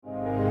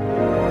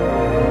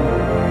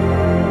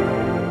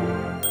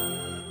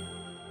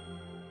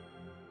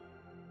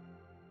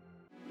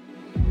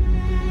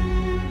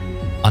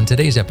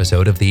Today's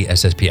episode of the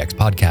SSPX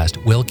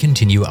podcast will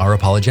continue our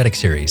apologetic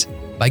series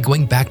by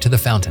going back to the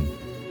fountain,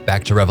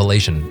 back to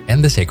Revelation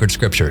and the sacred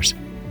scriptures.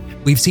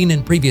 We've seen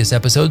in previous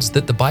episodes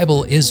that the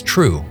Bible is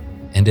true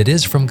and it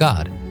is from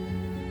God.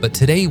 But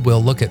today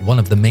we'll look at one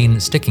of the main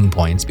sticking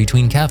points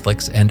between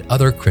Catholics and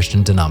other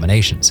Christian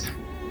denominations.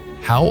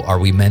 How are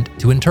we meant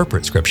to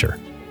interpret Scripture?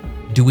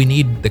 Do we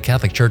need the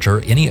Catholic Church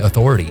or any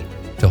authority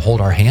to hold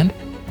our hand?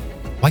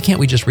 Why can't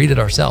we just read it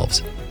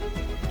ourselves?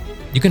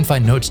 You can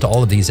find notes to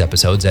all of these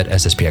episodes at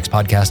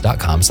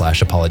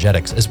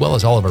sspxpodcast.com/apologetics, as well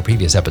as all of our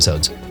previous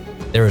episodes.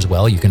 There as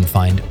well, you can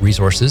find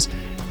resources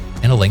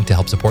and a link to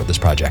help support this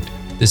project.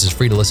 This is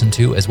free to listen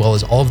to, as well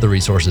as all of the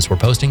resources we're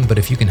posting, but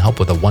if you can help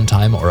with a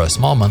one-time or a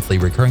small monthly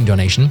recurring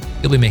donation,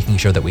 you'll be making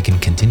sure that we can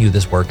continue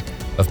this work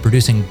of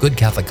producing good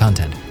Catholic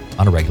content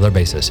on a regular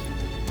basis.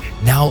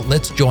 Now,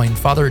 let's join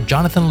Father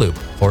Jonathan Loop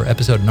for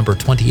episode number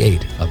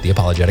 28 of the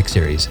Apologetic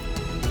series.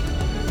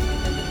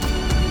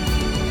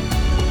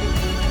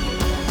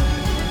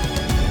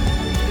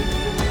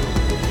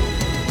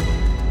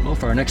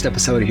 For our next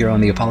episode here on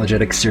the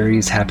Apologetics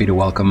series, happy to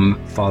welcome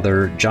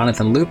Father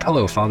Jonathan Loop.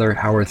 Hello, Father.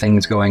 How are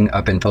things going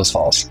up in Post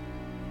Falls?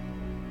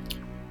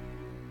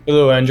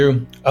 Hello,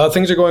 Andrew.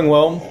 Things are going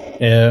well.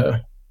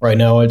 Right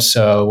now,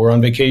 we're on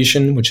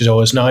vacation, which is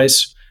always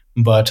nice.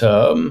 But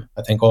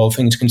I think all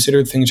things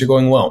considered, things are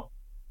going well.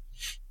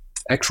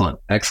 Excellent.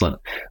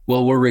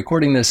 Well, we're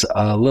recording this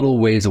a little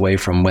ways away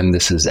from when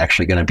this is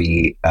actually going to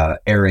be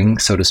airing,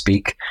 so to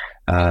speak.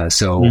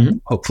 So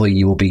hopefully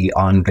you will be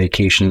on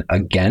vacation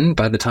again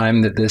by the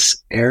time that this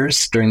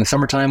airs during the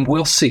summertime.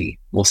 We'll see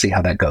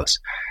how that goes.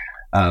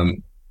 But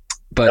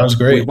sounds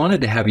great. We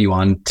wanted to have you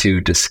on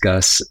to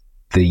discuss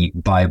the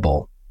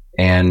Bible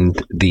and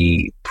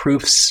the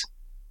proofs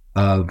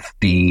of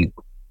the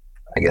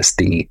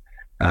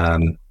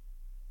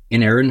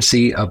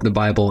inerrancy of the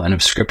Bible and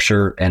of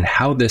Scripture, and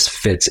how this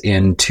fits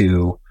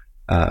into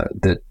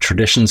the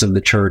traditions of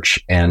the Church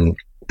and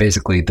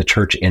basically the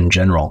Church in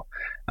general.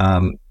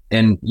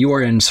 And you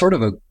are in sort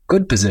of a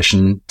good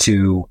position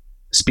to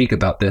speak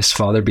about this,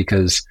 Father,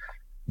 because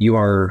you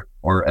are,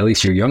 or at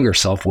least your younger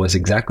self, was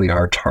exactly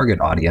our target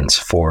audience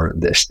for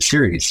this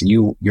series.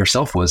 You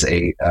yourself were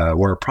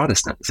a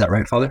Protestant. Is that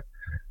right, Father?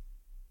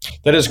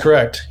 That is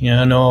correct.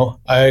 Yeah, no,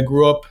 I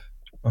grew up,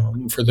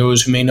 for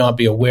those who may not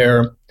be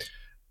aware,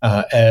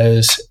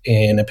 as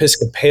an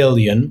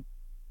Episcopalian,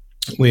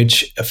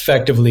 which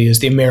effectively is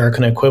the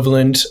American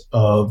equivalent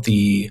of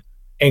the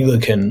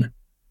Anglican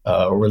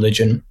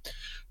religion.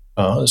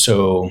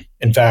 So,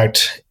 in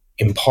fact,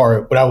 in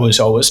part, what I was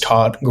always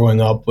taught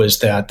growing up was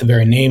that the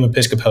very name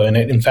Episcopalian,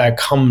 in fact,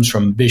 comes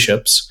from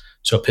bishops.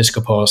 So,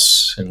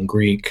 episkopos in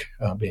Greek,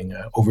 being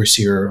an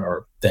overseer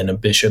or then a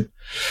bishop.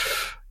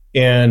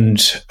 And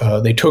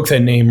they took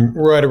that name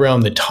right around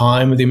the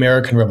time of the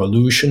American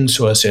Revolution,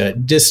 so as to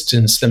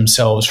distance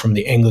themselves from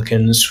the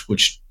Anglicans,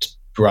 which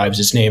derives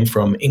its name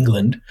from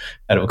England,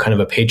 out of a kind of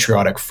a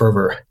patriotic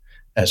fervor,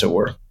 as it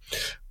were.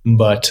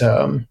 But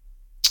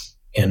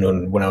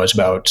and when I was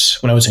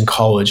in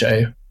college,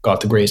 I got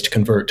the grace to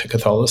convert to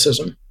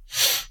Catholicism.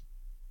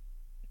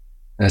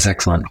 That's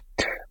excellent.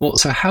 Well,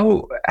 so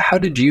how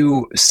did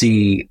you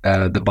see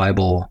the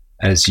Bible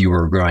as you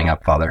were growing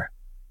up, Father?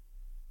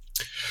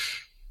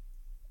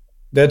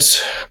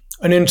 That's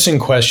an interesting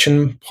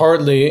question,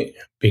 partly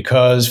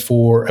because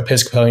for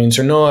Episcopalians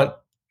are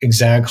not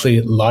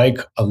exactly like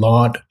a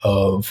lot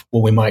of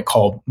what we might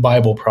call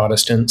Bible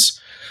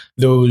Protestants,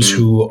 those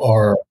who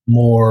are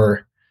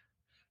more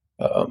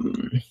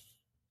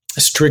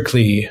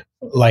strictly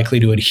likely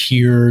to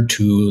adhere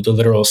to the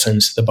literal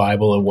sense of the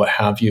Bible and what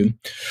have you.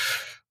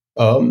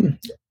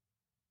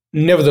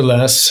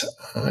 Nevertheless,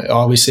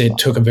 obviously it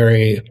took a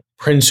very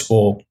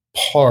principal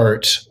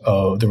part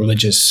of the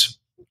religious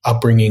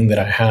upbringing that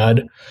I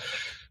had,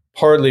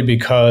 partly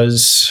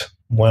because,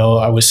 well,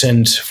 I was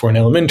sent for an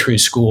elementary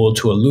school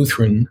to a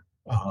Lutheran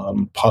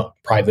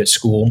private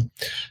school,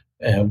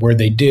 where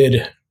they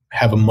did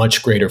have a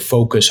much greater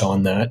focus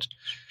on that.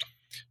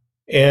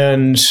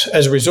 And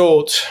as a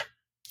result,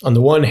 on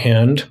the one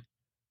hand,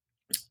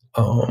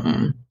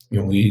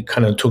 we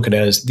kind of took it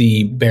as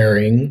the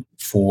bearing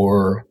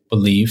for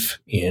belief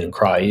in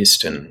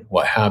Christ and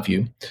what have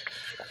you.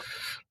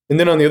 And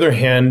then on the other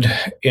hand,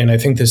 and I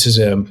think this is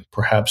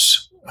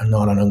perhaps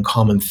not an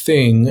uncommon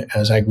thing,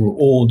 as I grew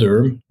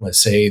older, let's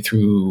say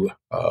through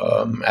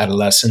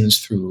adolescence,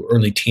 through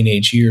early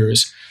teenage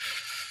years,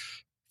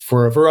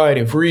 for a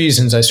variety of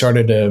reasons, I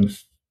started to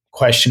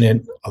question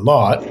it a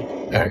lot,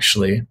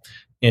 actually,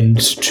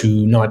 and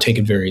to not take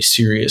it very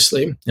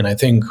seriously. And I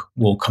think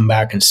we'll come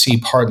back and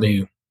see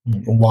partly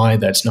why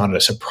that's not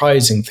a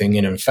surprising thing,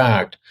 and in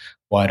fact,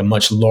 why at a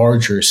much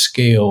larger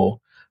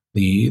scale,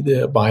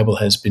 the Bible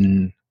has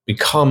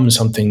become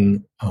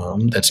something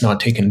that's not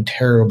taken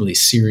terribly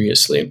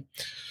seriously.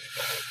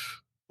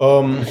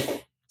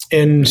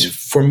 And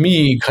for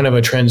me, kind of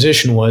a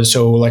transition was,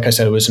 so like I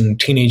said, it was in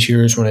teenage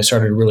years when I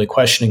started really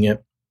questioning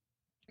it.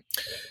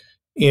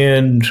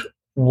 And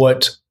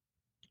what,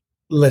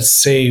 let's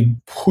say,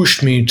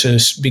 pushed me to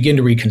begin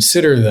to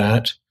reconsider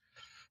that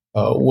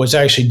was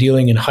actually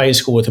dealing in high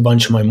school with a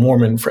bunch of my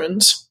Mormon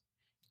friends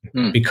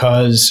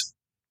because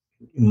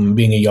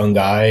being a young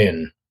guy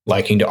and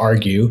liking to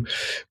argue,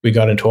 we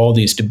got into all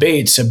these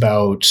debates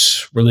about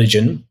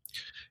religion.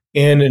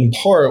 And in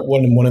part,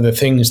 one of the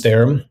things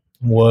there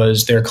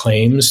was their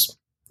claims,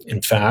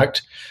 in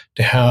fact,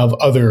 to have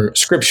other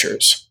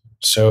scriptures.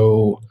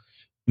 So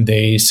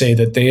they say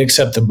that they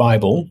accept the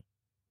Bible,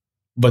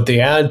 but they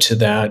add to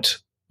that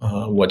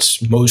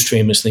what's most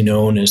famously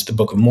known as the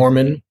Book of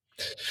Mormon,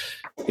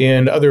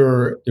 and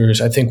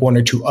there's I think one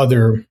or two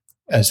other,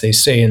 as they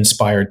say,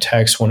 inspired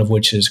texts, one of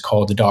which is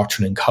called the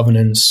Doctrine and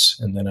Covenants,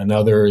 and then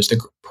another is the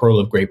Pearl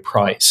of Great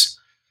Price.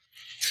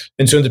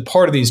 And so, as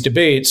part of these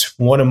debates,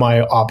 one of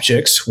my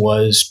objects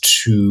was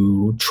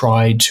to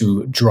try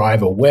to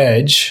drive a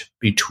wedge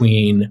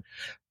between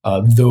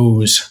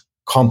those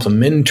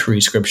complementary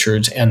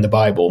scriptures and the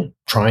Bible,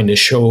 trying to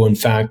show, in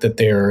fact, that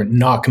they're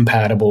not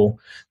compatible,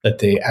 that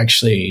they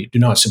actually do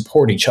not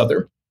support each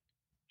other.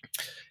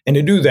 And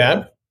to do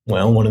that,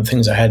 well, one of the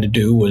things I had to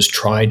do was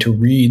try to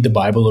read the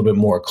Bible a little bit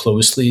more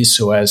closely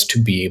so as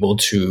to be able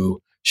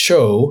to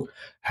show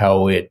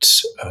how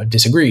it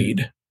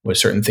disagreed with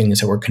certain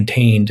things that were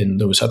contained in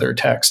those other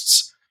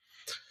texts.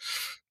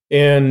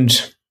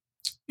 And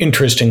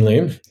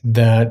interestingly,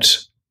 that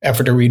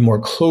effort to read more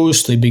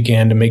closely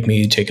began to make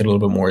me take it a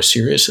little bit more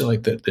seriously,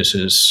 like that this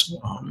is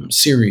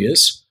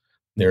serious.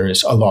 There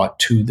is a lot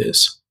to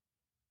this.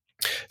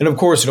 And of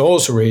course, it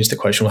also raised the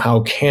question, well,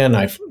 how can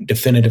I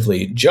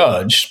definitively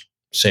judge,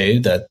 say,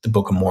 that the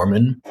Book of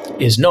Mormon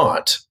is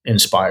not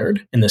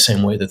inspired in the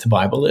same way that the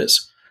Bible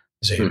is?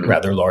 It's a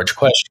rather large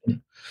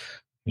question,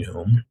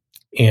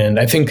 And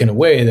I think in a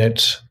way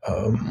that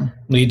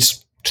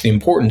leads to the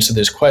importance of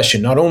this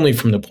question, not only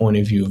from the point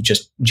of view of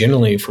just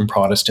generally from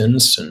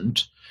Protestants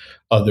and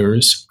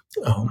others,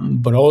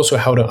 but also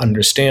how to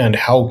understand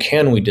how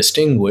can we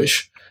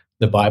distinguish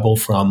the Bible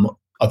from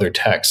other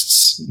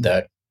texts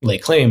that lay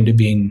claim to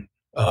being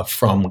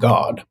from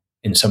God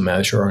in some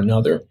measure or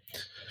another.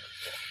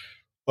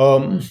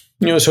 So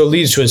it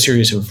leads to a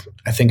series of,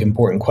 I think,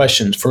 important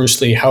questions.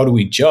 Firstly, how do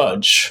we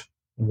judge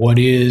what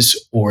is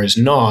or is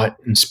not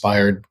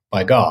inspired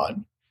by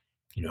God?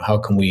 How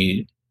can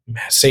we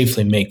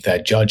safely make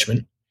that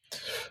judgment?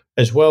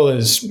 As well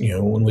as,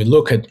 when we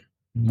look at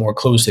more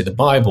closely the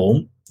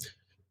Bible,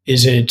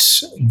 is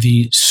it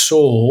the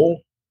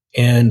sole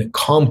and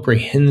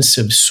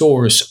comprehensive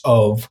source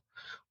of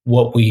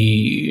what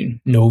we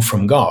know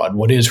from God,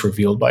 what is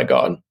revealed by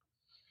God?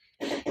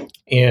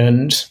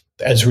 And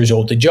as a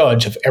result, the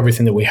judge of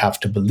everything that we have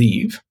to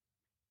believe.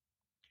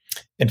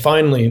 And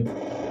finally,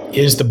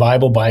 is the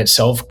Bible by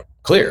itself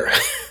clear?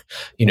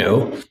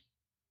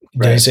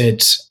 Does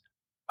it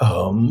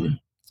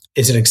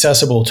is it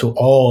accessible to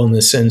all in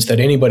the sense that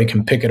anybody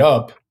can pick it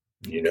up,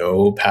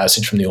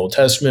 passage from the Old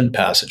Testament,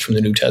 passage from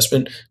the New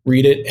Testament,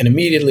 read it, and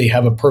immediately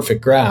have a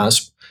perfect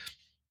grasp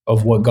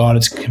of what God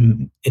is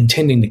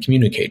intending to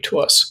communicate to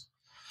us?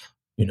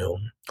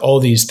 All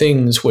these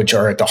things which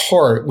are at the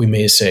heart, we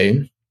may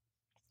say,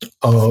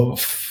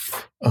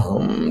 of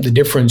the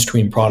difference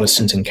between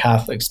Protestants and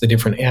Catholics, the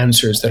different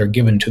answers that are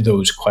given to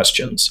those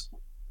questions.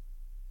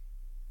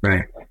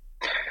 Right.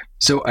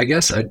 So I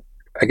guess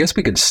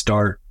we could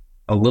start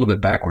a little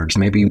bit backwards.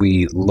 Maybe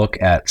we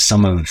look at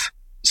some of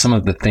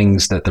the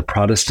things that the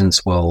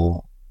Protestants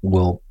will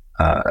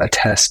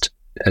attest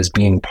as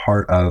being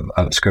part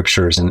of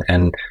scriptures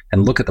and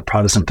look at the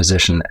Protestant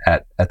position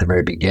at the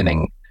very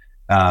beginning.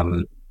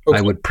 Okay.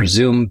 I would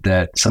presume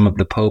that some of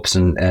the popes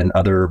and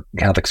other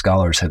Catholic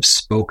scholars have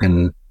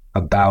spoken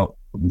about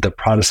the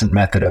Protestant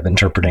method of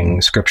interpreting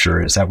scripture.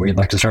 Is that where you'd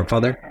like to start,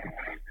 Father?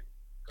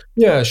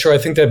 Yeah, sure. I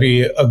think that'd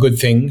be a good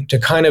thing to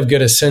kind of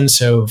get a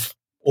sense of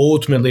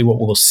ultimately what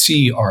we'll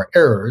see are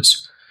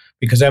errors,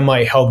 because that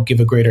might help give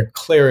a greater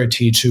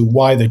clarity to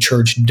why the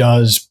church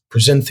does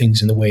present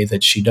things in the way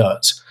that she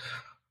does.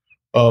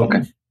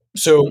 Okay.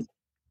 So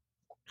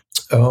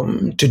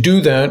to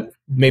do that,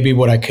 maybe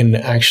what I can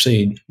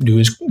actually do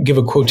is give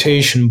a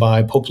quotation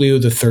by Pope Leo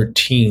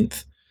XIII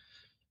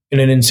in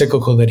an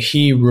encyclical that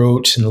he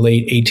wrote in the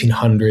late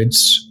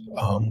 1800s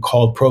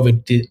called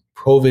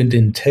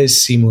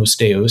Providentissimus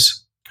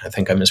Deus. I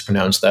think I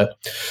mispronounced that,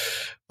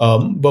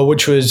 but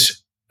which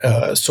was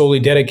solely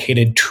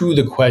dedicated to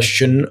the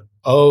question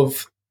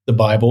of the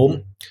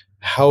Bible,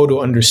 how to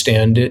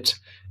understand it,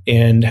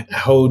 and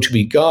how to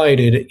be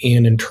guided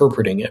in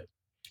interpreting it.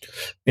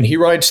 And he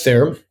writes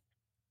there,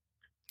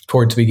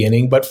 towards the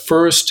beginning, but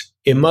first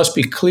it must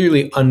be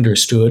clearly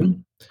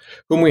understood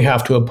whom we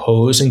have to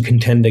oppose and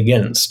contend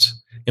against,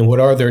 and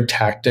what are their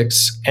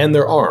tactics and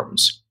their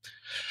arms.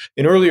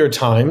 In earlier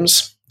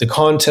times, the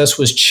contest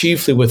was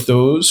chiefly with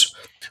those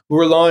who,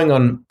 relying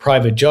on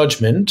private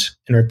judgment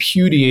and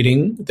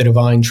repudiating the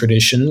divine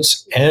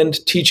traditions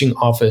and teaching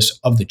office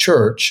of the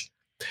Church,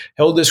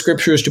 held the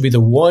Scriptures to be the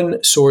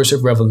one source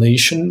of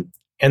revelation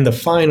and the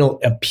final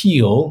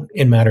appeal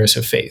in matters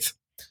of faith.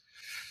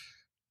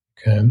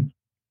 Okay.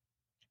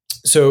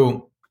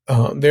 So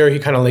there he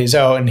kind of lays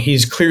out, and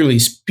he's clearly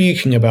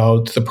speaking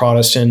about the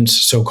Protestant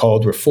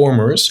so-called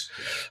reformers,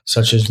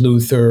 such as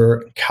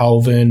Luther,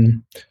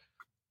 Calvin,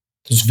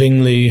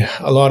 Zwingli,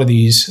 a lot of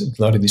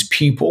these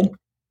people.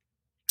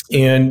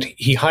 And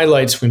he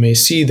highlights, we may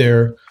see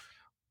there,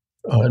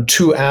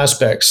 two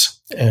aspects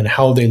and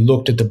how they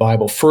looked at the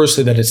Bible.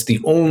 Firstly, that it's the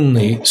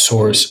only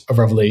source of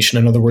revelation.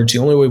 In other words, the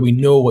only way we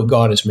know what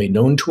God has made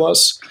known to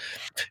us.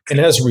 And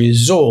as a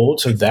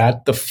result of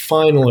that, the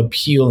final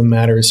appeal in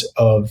matters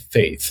of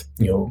faith.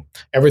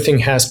 Everything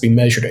has to be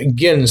measured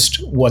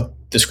against what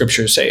the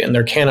scriptures say, and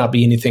there cannot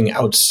be anything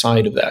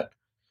outside of that.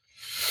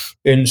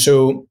 And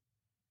so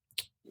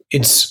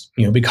it's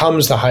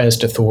becomes the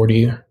highest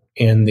authority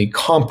and the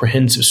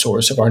comprehensive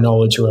source of our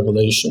knowledge of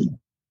revelation.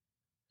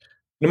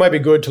 It might be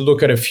good to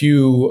look at a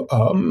few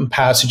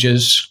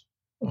passages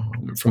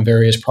from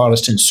various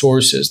Protestant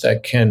sources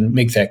that can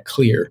make that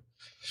clear.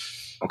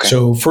 Okay.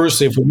 So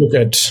firstly, if we look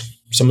at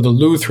some of the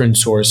Lutheran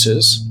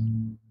sources,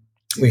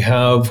 we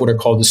have what are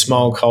called the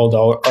Smalcald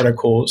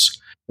articles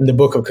in the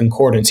Book of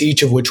Concordance,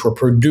 each of which were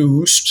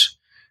produced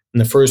in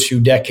the first few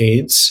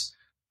decades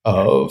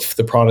of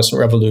the Protestant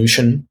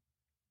Revolution,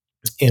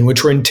 and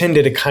which were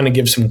intended to kind of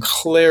give some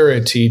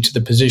clarity to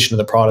the position of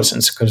the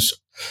Protestants, because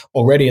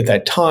already at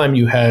that time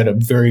you had a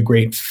very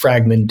great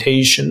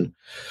fragmentation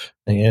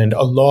and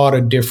a lot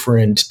of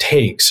different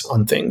takes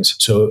on things.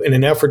 So in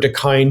an effort to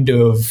kind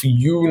of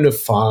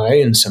unify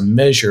in some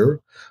measure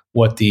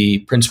what the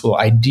principal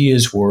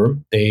ideas were,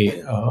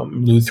 they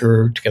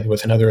Luther, together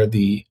with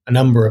a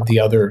number of the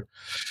other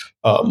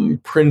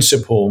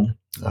principal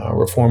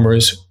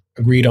reformers,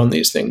 agreed on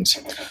these things.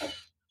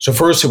 So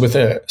first, with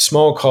the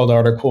Smalcald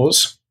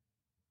articles,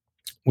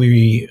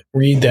 we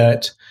read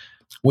that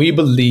we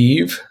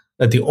believe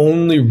that the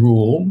only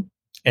rule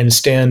and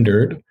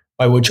standard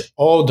by which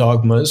all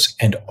dogmas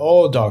and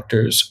all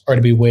doctors are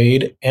to be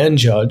weighed and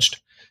judged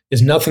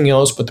is nothing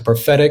else but the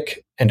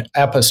prophetic and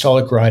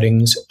apostolic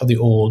writings of the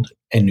Old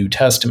and New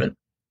Testament.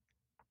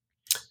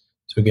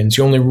 So again, it's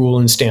the only rule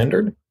and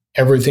standard.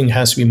 Everything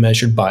has to be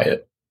measured by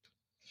it.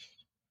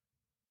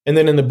 And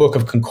then in the Book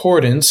of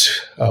Concordance,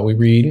 we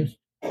read,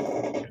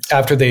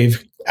 after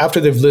they've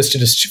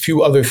listed a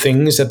few other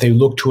things that they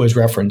look to as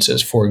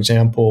references, for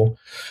example,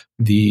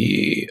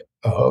 the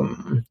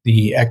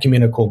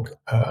ecumenical,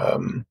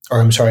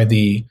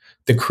 the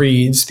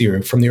creeds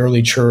from the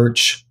early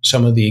church,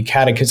 some of the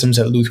catechisms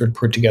that Luther had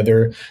put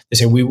together. They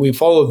say we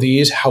follow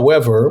these.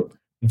 However,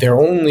 they're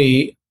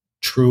only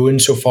true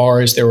insofar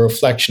as they're a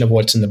reflection of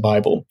what's in the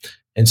Bible.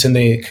 And so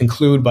they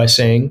conclude by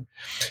saying,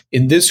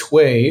 in this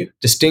way,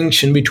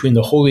 distinction between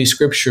the Holy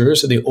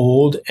Scriptures of the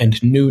Old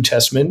and New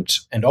Testament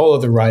and all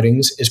other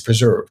writings is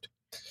preserved.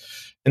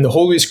 And the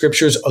Holy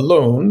Scriptures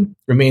alone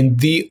remain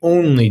the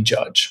only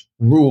judge,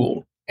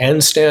 rule,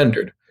 and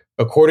standard,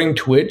 according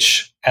to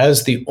which,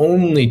 as the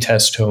only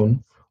test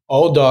tone,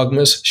 all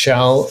dogmas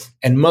shall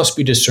and must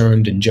be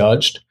discerned and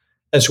judged,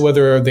 as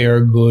whether they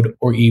are good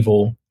or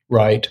evil,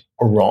 right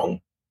or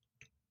wrong.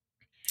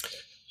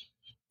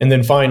 And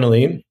then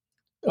finally,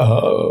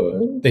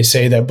 they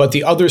say that, but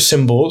the other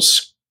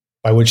symbols,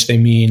 by which they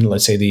mean,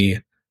 let's say, the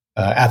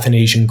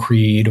Athanasian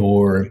Creed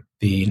or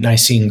the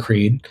Nicene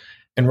Creed,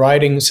 and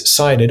writings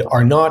cited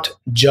are not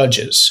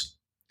judges,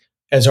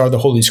 as are the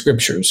Holy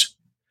Scriptures,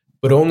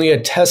 but only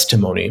a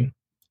testimony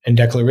and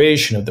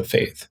declaration of the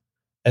faith,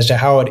 as to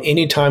how at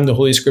any time the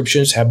Holy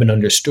Scriptures have been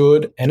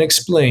understood and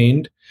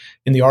explained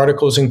in the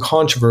articles in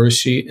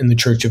controversy in the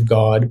Church of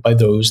God by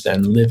those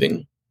then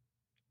living,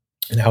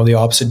 and how the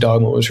opposite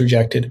dogma was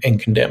rejected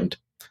and condemned.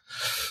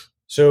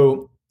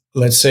 So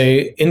let's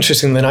say,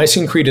 interestingly, the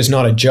Nicene Creed is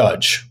not a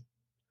judge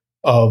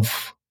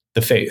of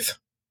the faith.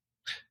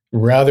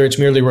 Rather, it's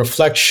merely a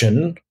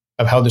reflection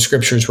of how the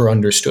Scriptures were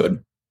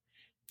understood.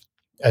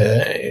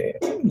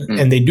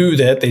 And they do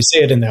that, they say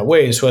it in that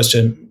way so as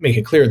to make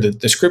it clear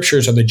that the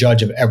Scriptures are the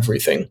judge of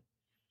everything.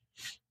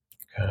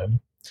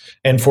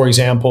 And for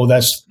example,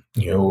 that's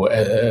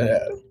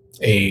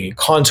a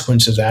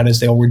consequence of that is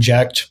they'll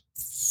reject,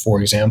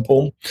 for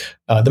example,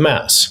 the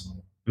Mass.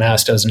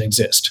 Mass doesn't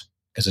exist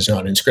because it's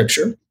not in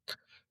Scripture.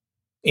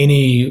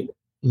 Any,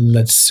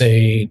 let's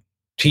say,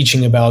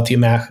 teaching about the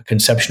Immaculate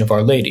Conception of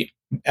Our Lady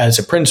as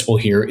a principle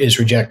here is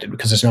rejected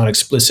because it's not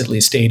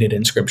explicitly stated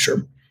in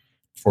Scripture,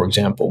 for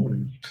example.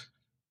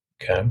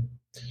 Okay. And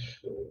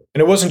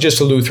it wasn't just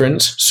the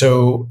Lutherans.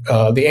 So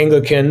the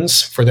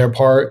Anglicans, for their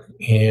part,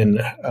 in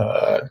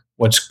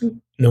what's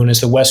known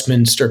as the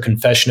Westminster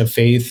Confession of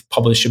Faith,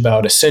 published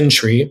about a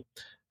century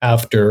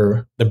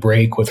after the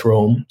break with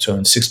Rome, so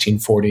in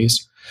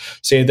 1640s,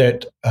 say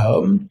that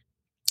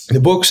the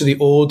books of the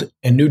Old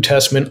and New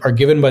Testament are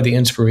given by the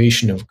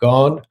inspiration of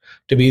God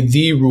to be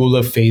the rule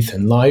of faith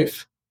and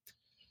life,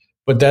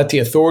 but that the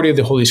authority of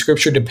the Holy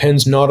Scripture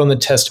depends not on the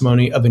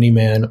testimony of any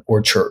man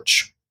or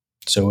church.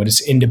 So it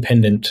is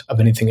independent of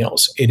anything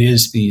else. It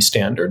is the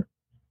standard.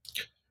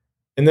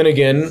 And then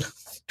again,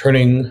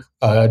 turning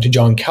to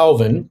John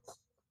Calvin,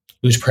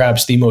 who's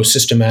perhaps the most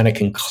systematic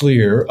and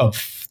clear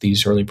of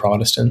these early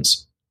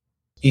Protestants,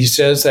 he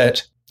says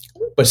that,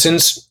 but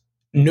since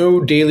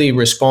no daily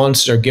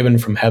responses are given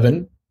from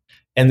heaven,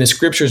 and the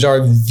scriptures are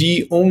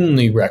the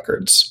only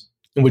records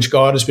in which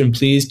God has been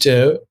pleased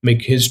to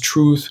make his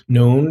truth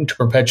known to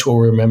perpetual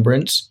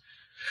remembrance.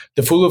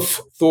 The full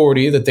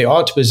authority that they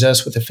ought to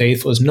possess with the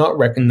faithful is not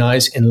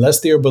recognized unless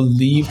they are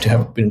believed to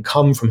have been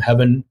come from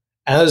heaven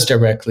as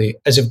directly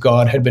as if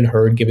God had been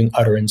heard giving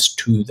utterance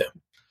to them.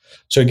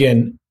 So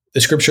again,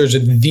 the scriptures are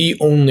the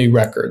only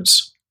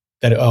records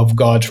that of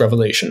God's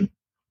revelation.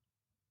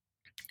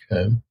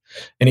 Okay.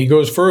 And he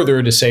goes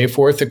further to say,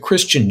 for if the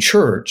Christian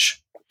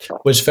church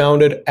was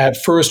founded at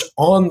first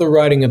on the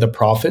writing of the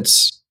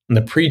prophets and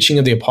the preaching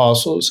of the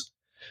apostles,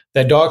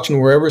 that doctrine,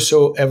 wherever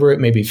soever it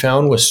may be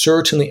found, was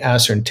certainly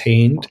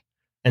ascertained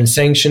and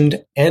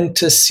sanctioned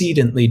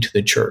antecedently to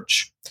the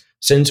church,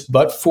 since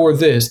but for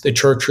this, the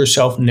church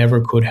herself never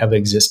could have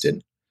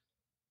existed.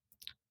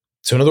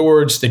 So in other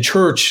words, the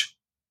church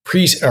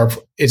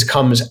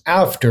comes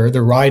after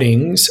the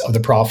writings of the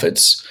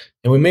prophets,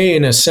 and we may,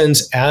 in a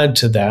sense, add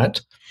to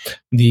that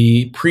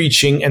the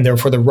preaching and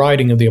therefore the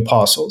writing of the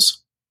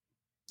apostles.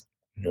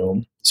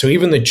 So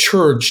even the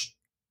church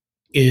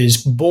is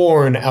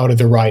born out of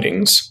the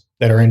writings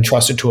that are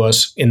entrusted to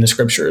us in the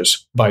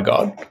scriptures by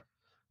God.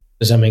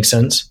 Does that make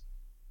sense?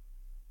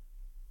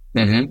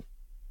 Mm-hmm.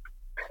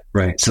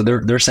 Right. So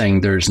they're saying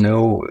there's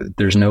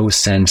no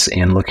sense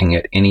in looking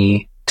at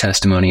any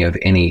testimony of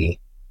any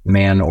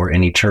man or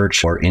any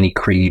church or any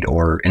creed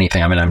or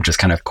anything. I mean, I'm just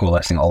kind of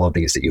coalescing all of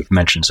these that you've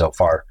mentioned so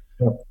far.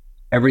 Yeah.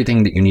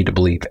 Everything that you need to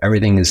believe,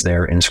 everything is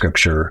there in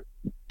scripture.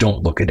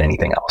 Don't look at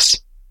anything else.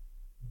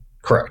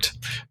 Correct.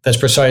 That's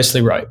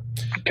precisely right.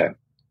 Okay.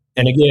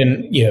 And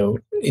again,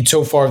 it's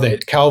so far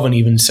that Calvin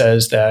even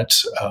says that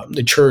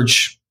the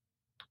church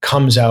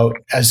comes out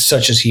as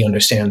such as he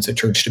understands the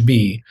church to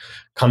be,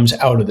 comes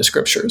out of the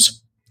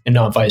scriptures and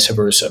not vice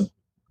versa.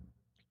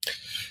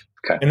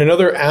 Okay. And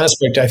another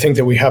aspect I think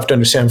that we have to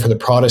understand for the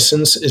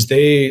Protestants is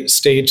they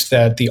state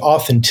that the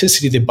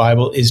authenticity of the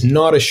Bible is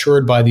not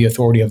assured by the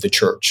authority of the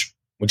church,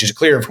 which is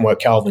clear from what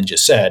Calvin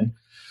just said,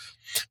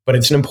 but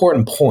it's an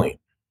important point.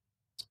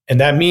 And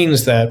that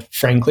means that,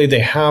 frankly, they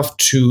have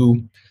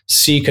to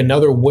seek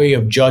another way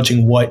of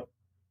judging what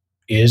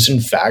is,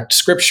 in fact,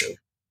 Scripture,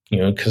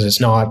 because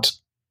it's not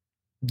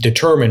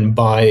determined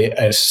by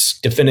a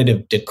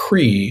definitive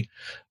decree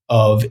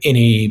of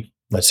any,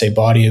 let's say,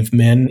 body of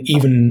men,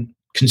 even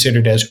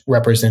considered as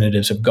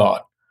representatives of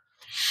God.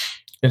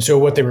 And so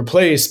what they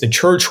replace the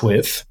church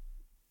with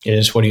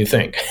is, what do you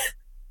think?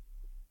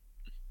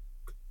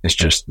 It's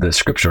just the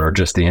Scripture, or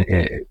just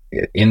the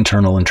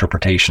internal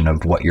interpretation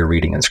of what you're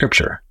reading in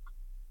Scripture.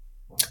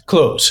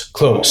 Close.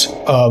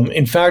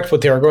 In fact,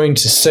 what they are going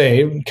to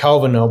say,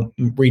 Calvin, I'll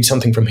read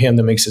something from him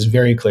that makes this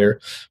very clear,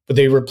 but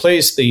they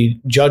replace the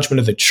judgment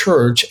of the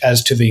church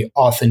as to the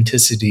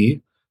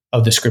authenticity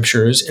of the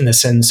scriptures in the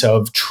sense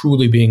of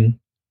truly being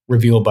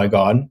revealed by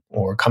God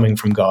or coming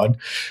from God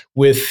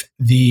with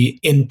the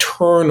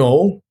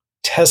internal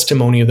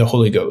testimony of the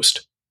Holy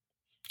Ghost.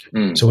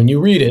 So when you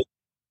read it,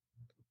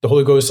 the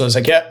Holy Ghost is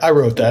like, yeah, I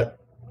wrote that,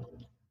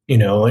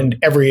 and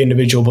every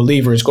individual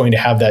believer is going to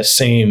have that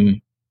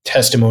same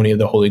testimony of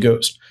the Holy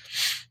Ghost.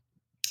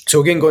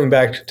 So again, going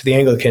back to the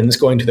Anglicans,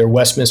 going to their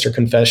Westminster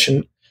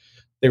Confession,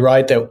 they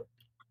write that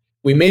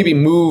we may be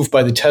moved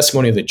by the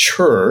testimony of the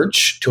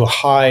church to a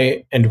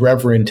high and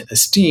reverent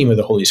esteem of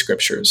the Holy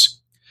Scriptures.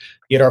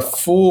 Yet our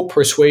full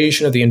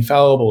persuasion of the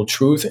infallible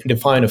truth and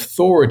divine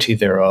authority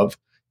thereof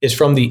is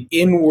from the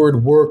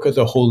inward work of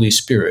the Holy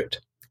Spirit,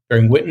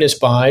 bearing witness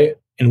by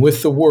and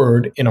with the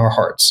word in our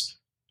hearts.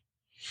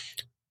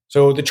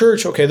 So the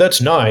church, okay,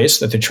 that's nice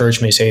that the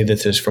church may say that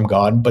this is from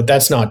God, but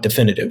that's not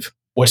definitive.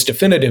 What's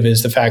definitive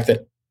is the fact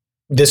that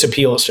this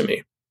appeals to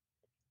me.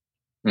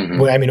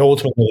 Mm-hmm. I mean,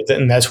 ultimately,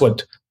 and that's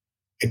what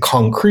it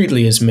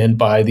concretely is meant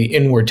by the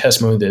inward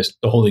testimony of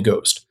the Holy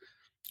Ghost.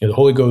 The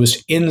Holy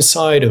Ghost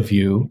inside of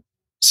you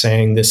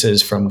saying this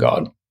is from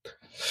God.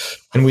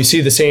 And we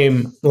see the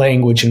same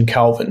language in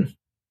Calvin.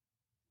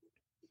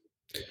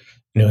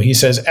 He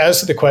says, as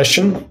to the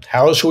question,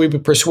 how shall we be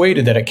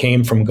persuaded that it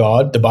came from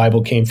God, the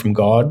Bible came from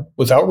God,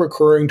 without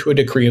recurring to a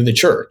decree of the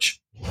church?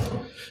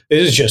 It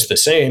is just the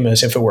same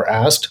as if it were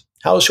asked,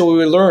 how shall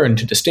we learn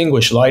to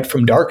distinguish light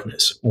from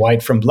darkness,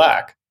 white from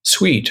black,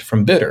 sweet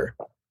from bitter?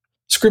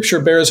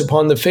 Scripture bears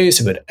upon the face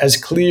of it as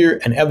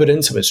clear an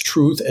evidence of its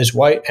truth as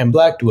white and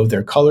black do of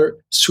their color,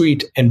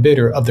 sweet and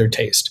bitter of their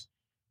taste.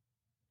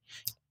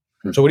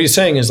 So what he's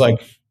saying is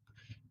like,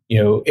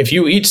 if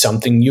you eat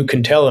something, you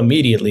can tell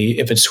immediately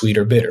if it's sweet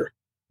or bitter,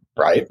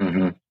 right?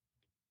 Mm-hmm.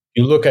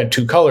 You look at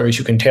two colors,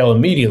 you can tell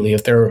immediately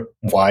if they're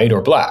white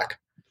or black.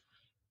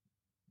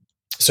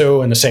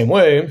 So in the same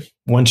way,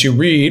 once you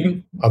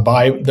read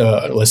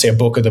let's say a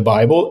book of the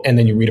Bible, and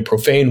then you read a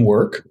profane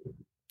work,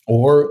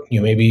 or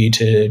maybe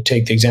to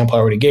take the example I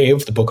already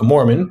gave, the Book of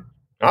Mormon.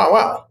 Oh,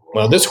 wow.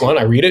 Well, this one,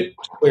 I read it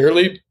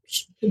clearly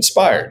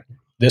inspired.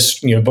 This,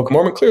 Book of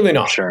Mormon, clearly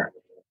not. Sure.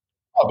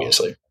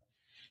 Obviously.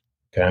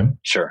 Okay.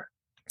 Sure.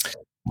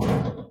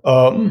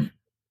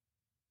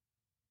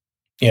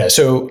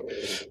 So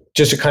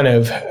just to kind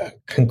of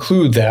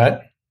conclude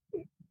that,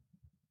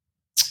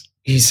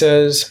 he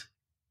says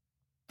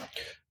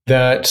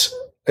that,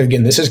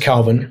 again, this is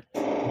Calvin.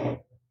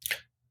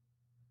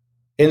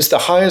 Hence, the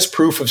highest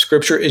proof of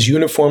Scripture is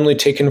uniformly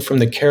taken from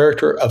the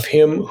character of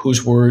him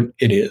whose word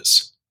it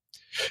is.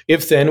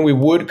 If then we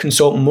would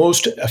consult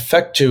most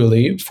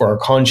effectually for our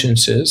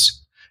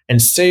consciences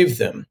and save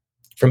them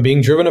from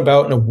being driven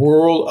about in a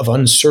whirl of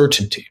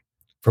uncertainty,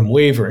 from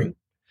wavering,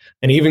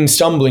 and even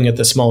stumbling at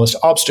the smallest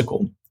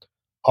obstacle,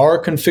 our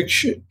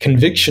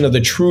conviction of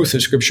the truth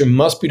of Scripture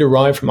must be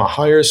derived from a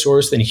higher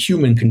source than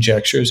human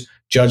conjectures,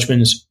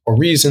 judgments, or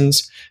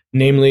reasons,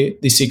 namely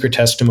the secret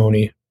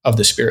testimony of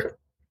the Spirit.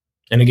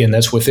 And again,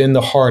 that's within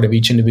the heart of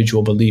each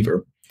individual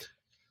believer.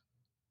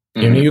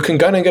 Mm-hmm. You can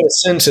kind of get a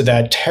sense of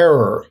that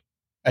terror,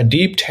 a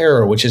deep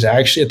terror, which is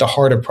actually at the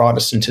heart of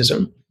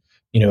Protestantism.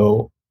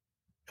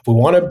 If we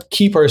want to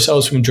keep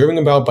ourselves from driven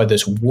about by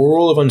this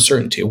whirl of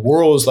uncertainty, a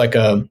whirl is like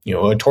a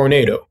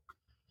tornado.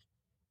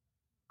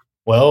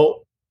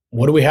 Well,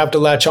 what do we have to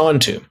latch on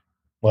to?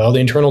 Well, the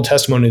internal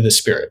testimony of the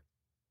Spirit.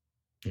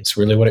 It's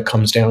really what it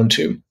comes down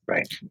to.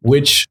 Right.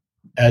 Which,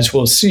 as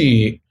we'll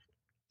see,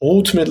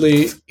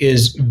 ultimately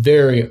is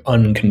very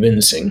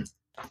unconvincing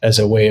as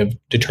a way of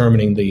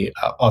determining the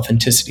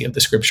authenticity of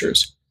the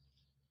Scriptures.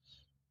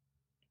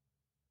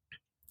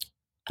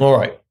 All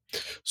right.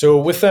 So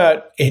with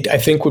that, I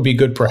think would be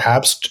good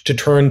perhaps to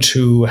turn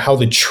to how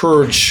the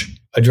church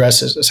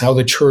addresses this, how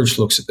the church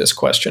looks at this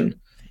question.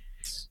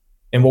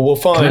 And what we'll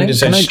find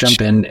is Can I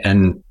jump in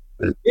and...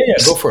 Yeah,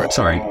 go for it.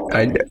 Sorry.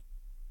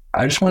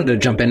 I just wanted to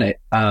jump in.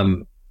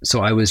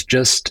 So I was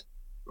just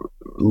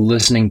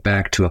listening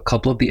back to a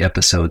couple of the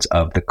episodes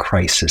of the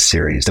Crisis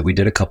series that we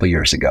did a couple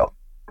years ago,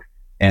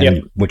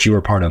 and which you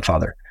were part of,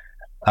 Father.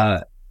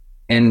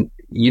 And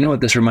you know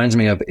what this reminds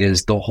me of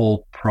is the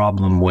whole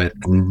problem with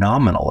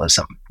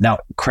nominalism. Now,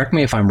 correct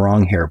me if I'm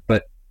wrong here,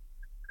 but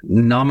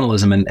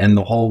nominalism and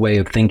the whole way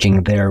of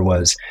thinking there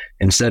was,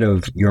 instead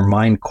of your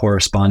mind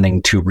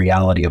corresponding to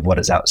reality of what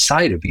is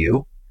outside of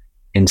you,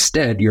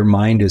 instead your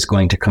mind is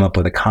going to come up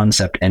with a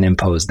concept and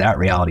impose that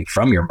reality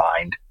from your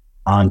mind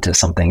onto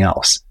something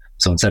else.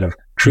 So instead of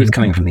truth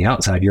coming from the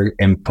outside, you're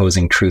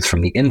imposing truth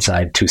from the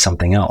inside to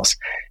something else.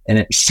 And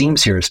it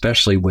seems here,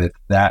 especially with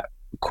that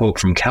quote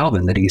from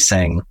Calvin, that he's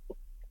saying,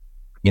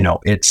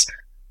 it's,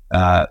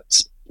 the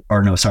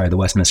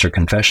Westminster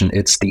Confession,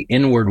 it's the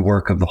inward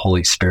work of the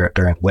Holy Spirit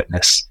bearing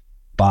witness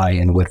by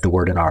and with the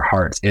word in our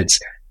hearts. It's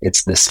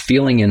this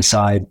feeling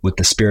inside with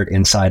the Spirit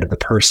inside of the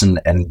person,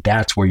 and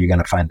that's where you're going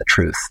to find the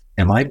truth.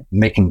 Am I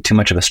making too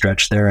much of a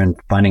stretch there and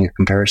finding a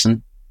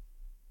comparison?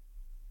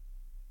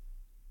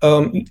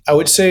 I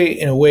would say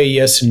in a way,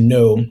 yes and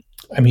no.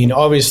 I mean,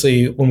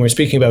 obviously, when we're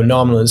speaking about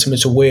nominalism,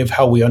 it's a way of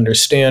how we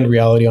understand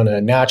reality on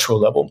a natural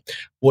level.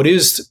 What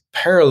is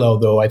parallel,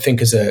 though, I think,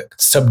 is a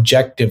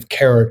subjective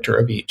character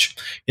of each,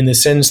 in the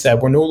sense that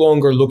we're no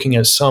longer looking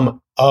at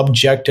some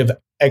objective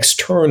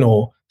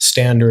external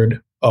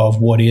standard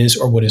of what is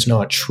or what is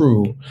not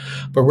true,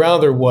 but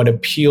rather what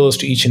appeals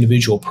to each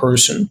individual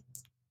person.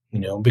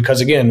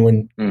 Because again,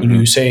 when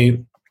you say,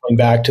 going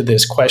back to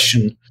this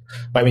question,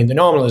 I mean, the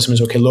nominalism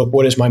is, okay, look,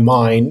 what is my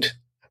mind,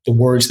 the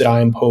words that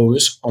I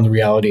impose on the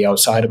reality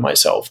outside of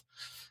myself,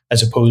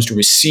 as opposed to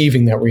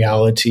receiving that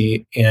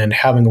reality and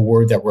having a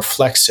word that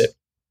reflects it.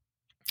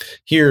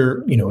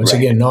 Here, it's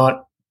again,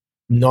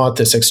 not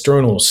this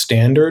external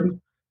standard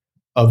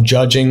of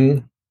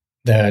judging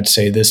that,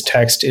 say, this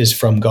text is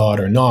from God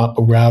or not,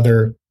 but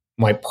rather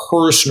my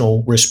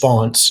personal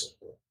response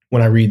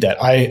when I read that.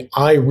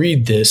 I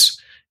read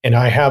this and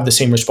I have the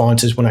same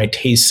responses when I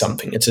taste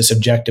something. It's a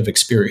subjective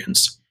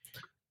experience.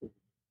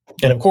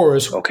 And of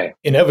course,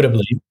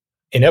 inevitably,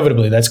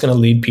 that's going to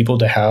lead people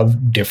to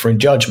have different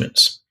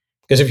judgments.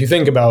 Because if you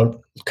think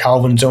about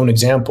Calvin's own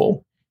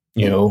example,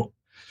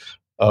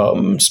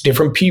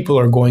 different people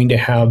are going to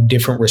have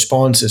different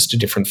responses to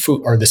different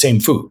food or the same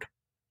food.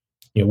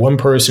 One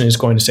person is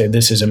going to say,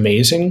 this is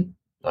amazing.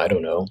 I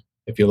don't know.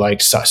 If you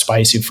like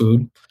spicy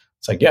food,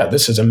 it's like, yeah,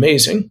 this is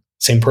amazing.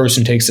 Same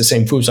person takes the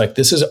same food. It's like,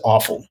 this is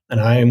awful, and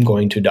I am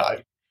going to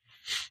die.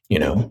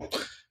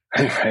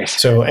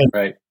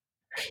 Right.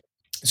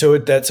 So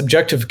that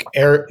subjective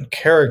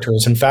character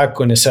is in fact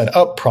going to set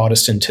up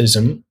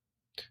Protestantism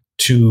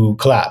to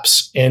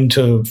collapse, and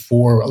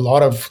for a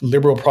lot of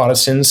liberal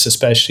Protestants,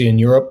 especially in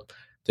Europe,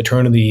 the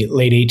turn of the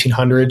late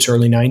 1800s,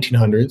 early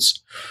 1900s,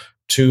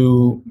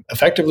 to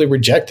effectively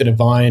reject the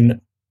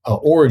divine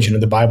origin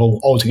of the Bible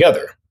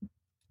altogether.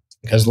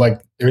 Because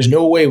there's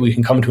no way we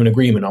can come to an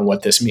agreement on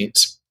what this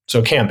means. So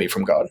it can't be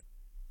from God.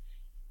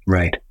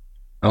 Right.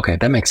 Okay,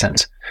 that makes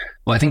sense.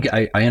 Well, I think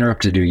I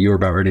interrupted you. You were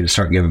about ready to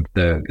start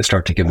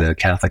to give the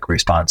Catholic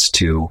response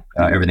to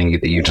everything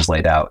that you just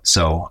laid out.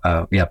 So,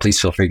 please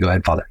feel free. Go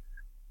ahead, Father.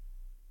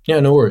 Yeah,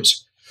 no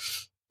worries.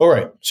 All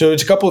right. So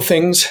it's a couple of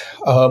things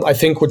I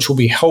think which will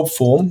be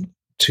helpful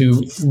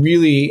to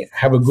really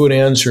have a good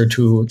answer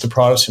to the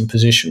Protestant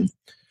position.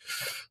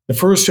 The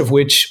first of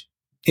which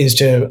is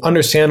to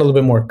understand a little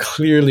bit more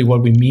clearly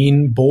what we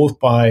mean both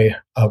by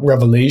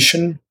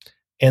revelation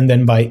and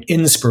then by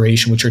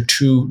inspiration, which are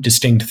two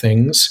distinct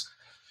things.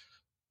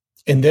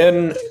 And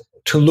then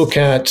to look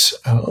at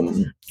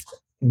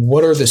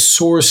what are the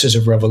sources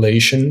of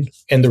revelation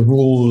and the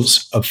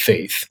rules of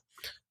faith.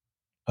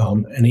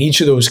 In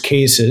each of those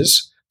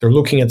cases, they're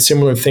looking at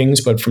similar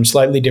things, but from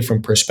slightly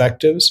different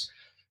perspectives.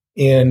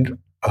 And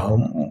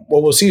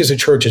what we'll see is the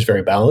church is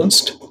very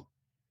balanced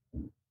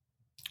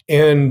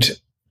and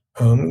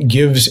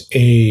gives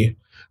a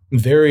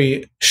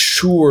very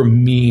sure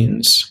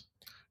means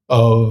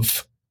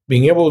of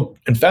being able,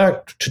 in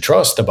fact, to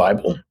trust the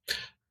Bible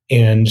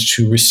and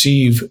to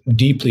receive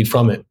deeply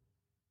from it.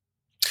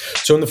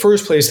 So in the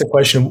first place, the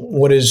question,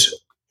 what is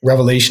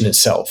revelation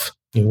itself?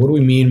 What do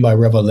we mean by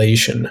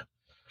revelation?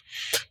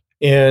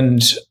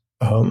 And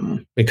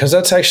because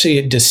that's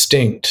actually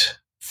distinct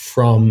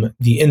from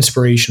the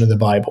inspiration of the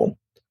Bible.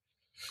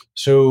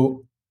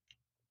 So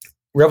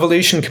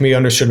revelation can be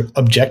understood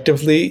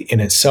objectively in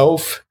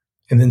itself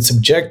and then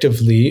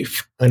subjectively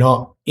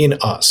in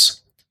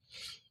us.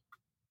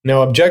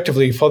 Now,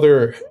 objectively,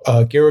 Father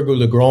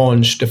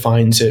Garrigou-Lagrange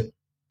defines it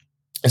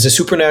as a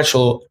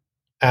supernatural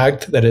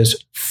act that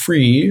is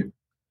free,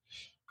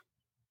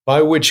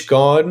 by which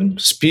God,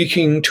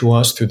 speaking to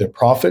us through the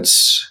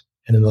prophets,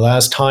 and in the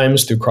last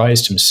times through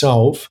Christ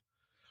himself,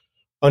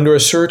 under a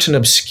certain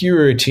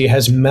obscurity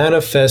has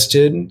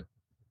manifested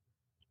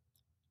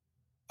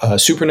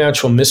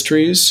supernatural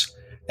mysteries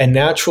and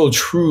natural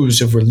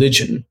truths of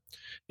religion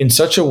in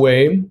such a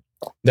way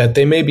that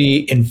they may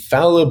be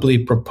infallibly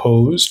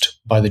proposed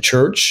by the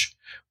church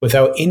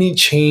without any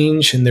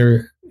change in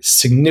their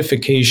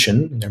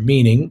signification, their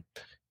meaning,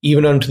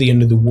 even unto the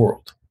end of the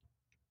world.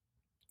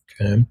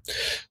 Okay?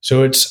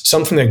 So it's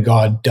something that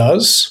God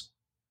does,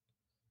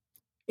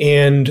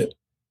 and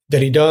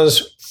that he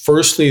does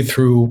firstly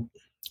through,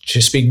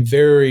 to speak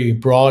very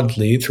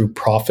broadly, through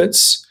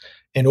prophets,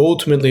 and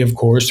ultimately, of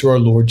course, through our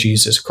Lord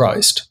Jesus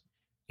Christ.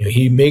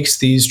 He makes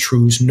these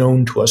truths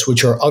known to us,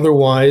 which are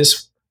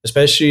otherwise,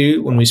 especially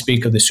when we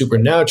speak of the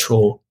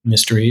supernatural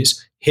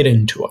mysteries,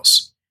 hidden to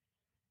us.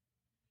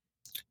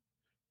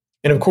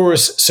 And of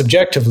course,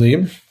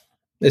 subjectively,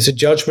 it's a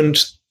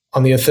judgment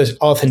on the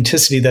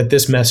authenticity that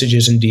this message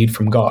is indeed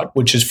from God,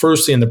 which is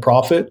firstly in the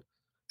prophet,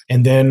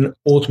 and then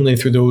ultimately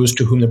through those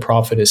to whom the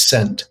prophet is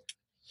sent.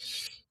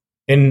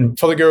 And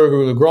Father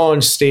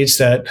Garrigou-Lagrange states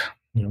that,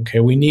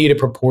 we need a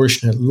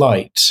proportionate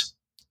light.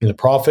 The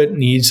prophet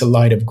needs a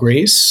light of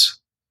grace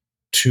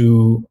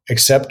to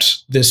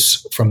accept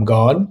this from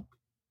God.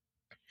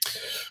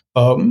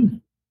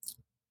 And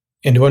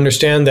to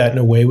understand that in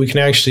a way, we can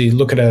actually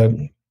look at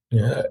a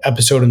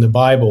episode in the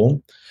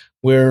Bible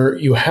where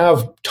you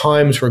have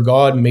times where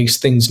God makes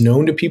things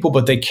known to people,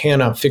 but they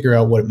cannot figure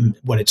out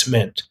what it's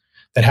meant.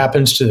 That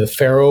happens to the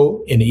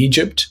Pharaoh in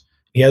Egypt.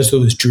 He has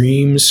those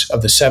dreams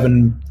of the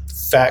 7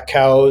 fat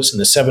cows and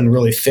the 7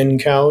 really thin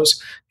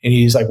cows. And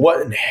he's like,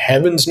 what in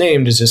heaven's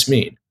name does this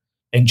mean?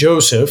 And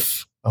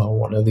Joseph,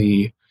 one of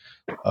the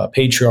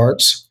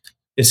patriarchs,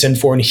 is sent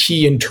for, and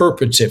he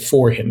interprets it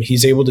for him.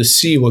 He's able to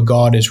see what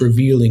God is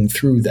revealing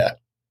through that.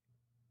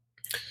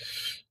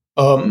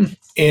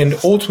 And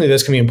ultimately,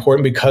 that's going to be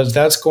important because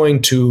that's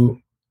going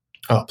to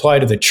apply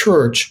to the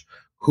church,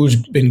 who's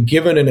been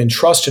given and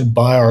entrusted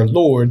by our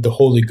Lord, the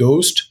Holy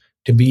Ghost,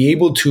 to be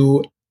able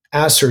to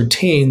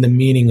ascertain the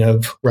meaning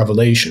of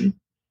revelation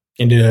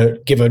and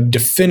to give a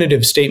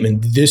definitive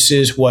statement. This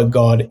is what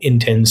God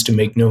intends to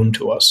make known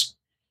to us.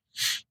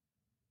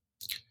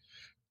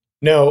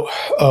 Now,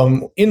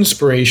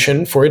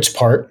 inspiration, for its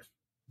part,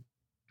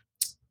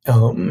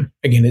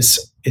 again,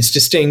 is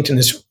distinct and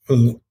is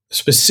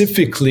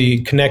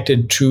specifically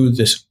connected to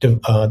this,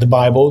 the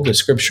Bible, the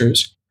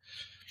Scriptures.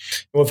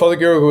 And what Father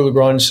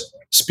Garrigou-Lagrange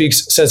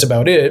says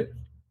about it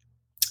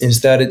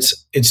is that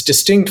it's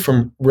distinct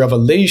from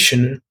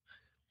revelation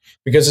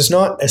because it's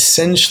not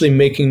essentially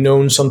making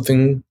known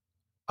something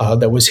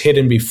that was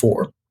hidden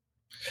before.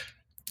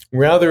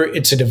 Rather,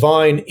 it's a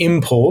divine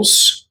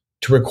impulse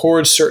to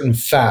record certain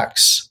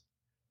facts,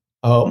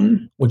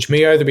 which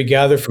may either be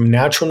gathered from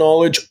natural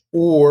knowledge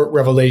or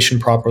revelation,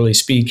 properly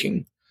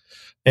speaking.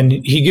 And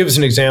he gives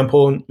an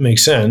example,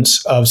 makes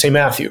sense, of St.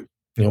 Matthew.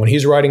 When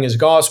he's writing his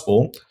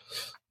gospel,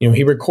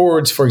 he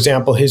records, for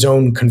example, his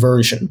own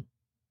conversion,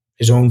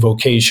 his own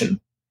vocation.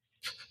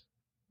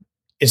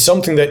 It's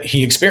something that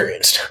he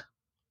experienced,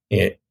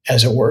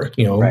 as it were.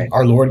 Right.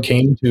 Our Lord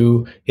came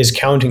to his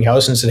counting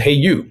house and said, hey,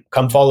 you,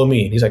 come follow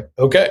me. And he's like,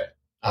 okay,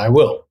 I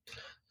will.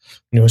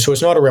 So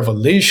it's not a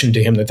revelation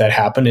to him that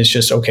happened. It's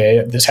just,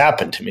 okay, this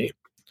happened to me.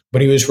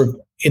 But he was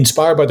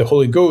inspired by the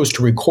Holy Ghost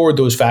to record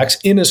those facts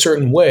in a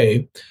certain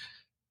way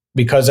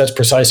because that's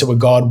precisely what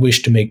God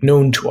wished to make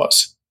known to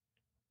us.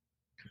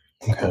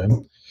 Okay.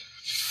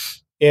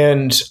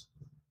 And,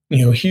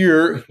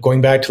 here,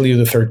 going back to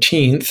Leo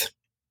XIII,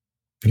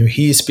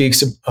 he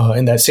speaks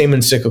in that same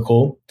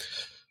encyclical,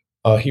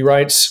 he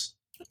writes,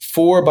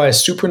 for by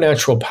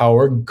supernatural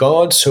power,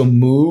 God so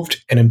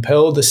moved and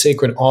impelled the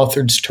sacred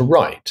authors to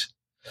write.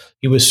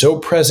 He was so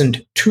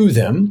present to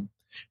them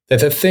that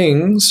the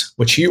things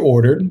which he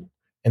ordered,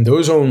 and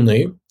those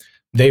only,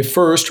 they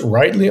first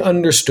rightly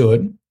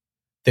understood,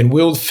 then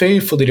willed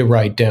faithfully to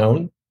write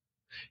down,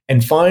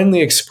 and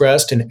finally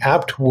expressed in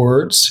apt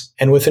words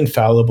and with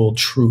infallible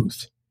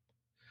truth.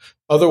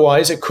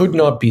 Otherwise, it could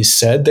not be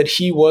said that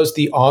he was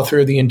the author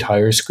of the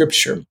entire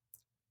Scripture.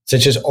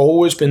 Such has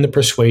always been the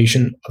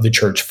persuasion of the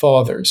Church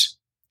Fathers.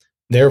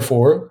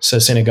 Therefore,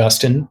 says St.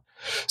 Augustine,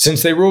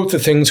 since they wrote the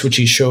things which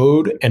he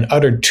showed and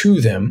uttered to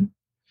them,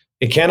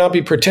 it cannot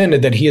be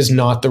pretended that he is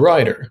not the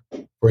writer,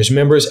 for his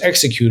members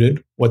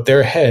executed what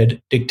their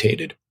head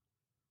dictated.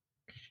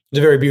 It's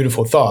a very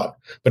beautiful thought.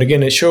 But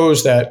again, it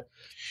shows that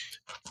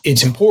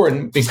it's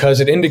important because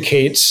it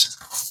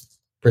indicates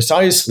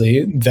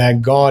precisely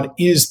that God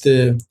is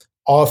the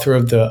author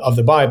of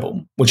the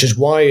Bible, which is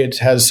why it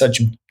has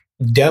such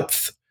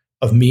depth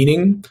of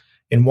meaning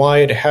and why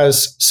it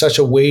has such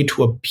a way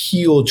to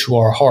appeal to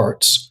our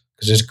hearts,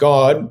 because it's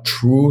God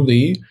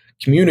truly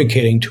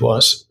communicating to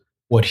us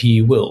what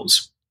he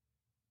wills.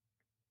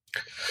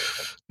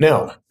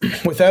 Now,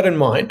 with that in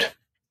mind,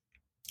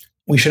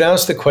 we should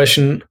ask the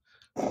question,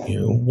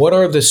 what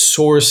are the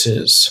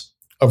sources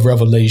of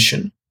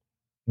revelation?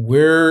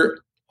 Where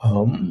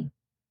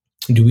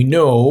do we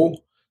know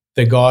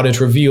that God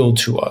is revealed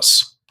to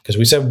us? Because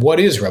we said, what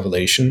is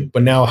revelation?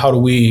 But now how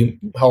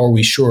are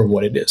we sure of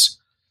what it is?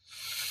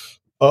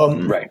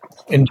 Right.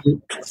 And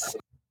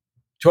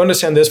to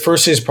understand this,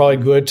 firstly, it's probably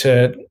good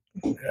to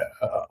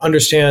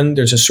understand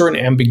there's a certain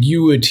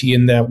ambiguity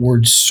in that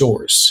word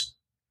source,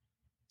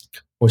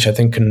 which I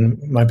think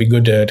might be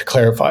good to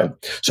clarify.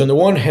 So on the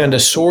one hand, a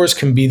source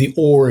can be the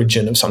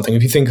origin of something.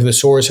 If you think of the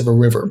source of a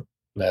river,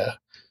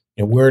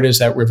 where does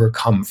that river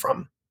come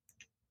from?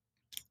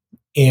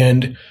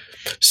 And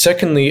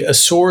secondly, a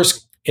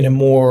source in a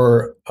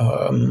more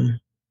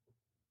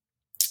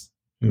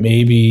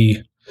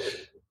maybe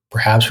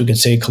perhaps we could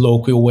say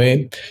colloquial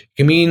way, it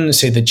can mean,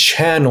 say, the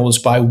channels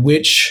by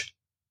which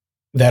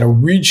that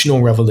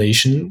original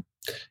revelation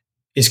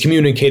is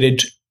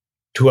communicated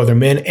to other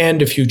men and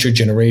to future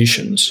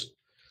generations.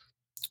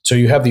 So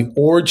you have the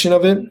origin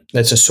of it,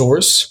 that's a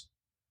source.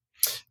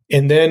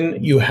 And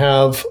then you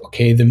have,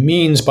 the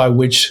means by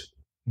which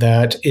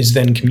that is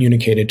then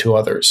communicated to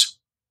others.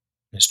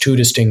 It's two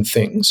distinct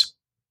things.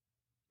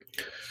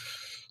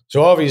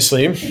 So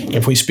obviously,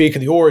 if we speak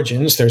of the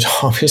origins, there's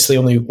obviously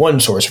only one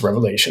source of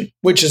revelation,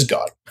 which is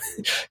God.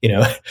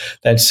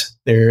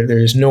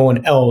 There's no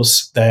one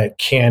else that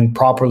can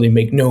properly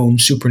make known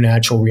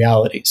supernatural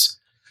realities.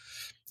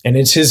 And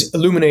it's his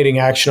illuminating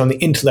action on the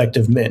intellect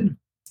of men.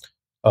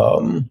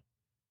 So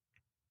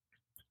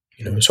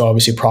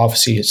obviously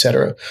prophecy,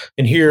 etc.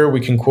 And here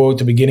we can quote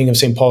the beginning of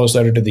St. Paul's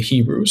letter to the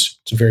Hebrews.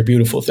 It's a very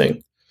beautiful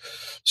thing.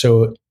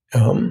 So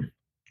at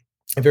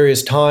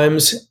various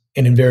times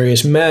and in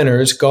various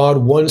manners, God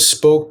once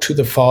spoke to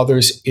the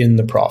fathers in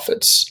the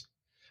prophets.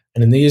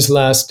 And in these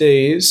last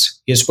days,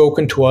 he has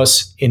spoken to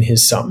us in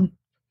his Son,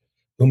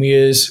 whom he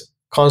has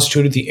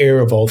constituted the heir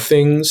of all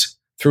things,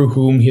 through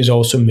whom he has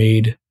also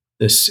made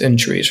the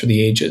centuries for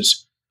the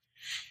ages.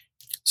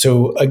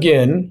 So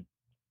again,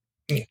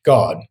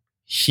 God,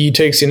 he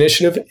takes the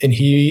initiative and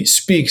he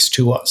speaks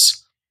to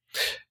us.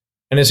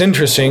 And it's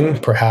interesting,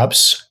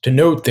 perhaps, to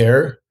note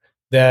there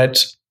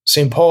that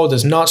St. Paul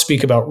does not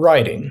speak about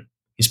writing.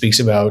 He speaks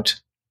about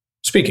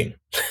speaking.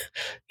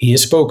 He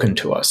has spoken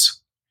to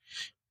us.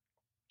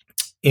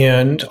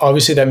 And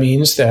obviously that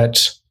means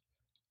that,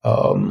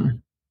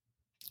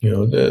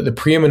 the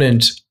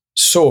preeminent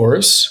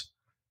source,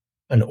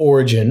 an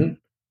origin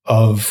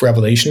of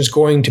revelation is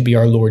going to be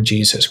our Lord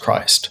Jesus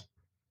Christ.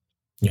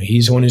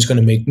 He's the one who's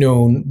going to make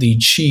known the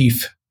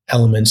chief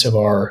elements of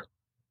our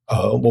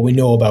what we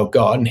know about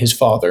God and his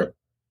Father.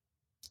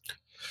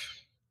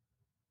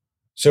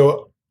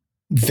 So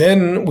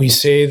then we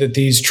say that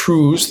these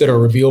truths that are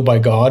revealed by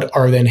God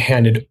are then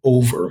handed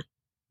over.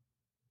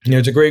 And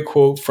there's a great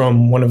quote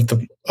from one of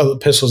the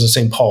epistles of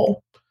St.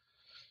 Paul.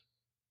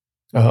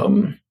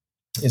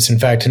 It's in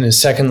fact in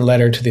his second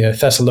letter to the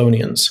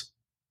Thessalonians.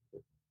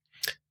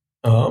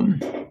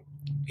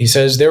 He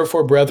says,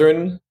 "Therefore,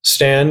 brethren,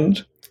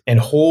 stand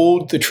and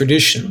hold the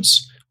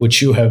traditions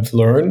which you have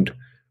learned,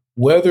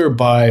 whether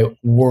by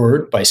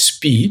word, by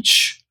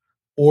speech,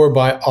 or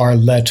by our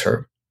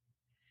letter."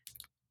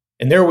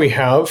 And there we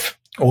have,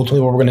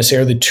 ultimately, what we're going to say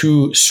are the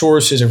two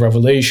sources of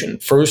revelation.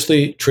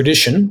 Firstly,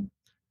 tradition,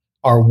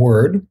 our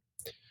word.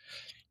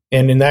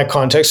 And in that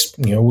context,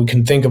 we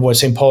can think of what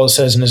St. Paul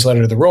says in his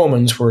letter to the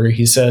Romans, where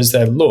he says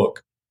that,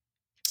 look,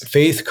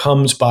 faith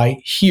comes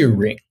by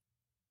hearing.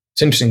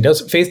 It's interesting.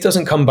 Faith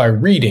doesn't come by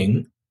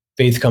reading.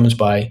 Faith comes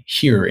by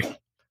hearing.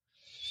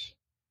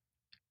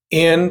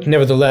 And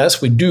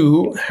nevertheless, we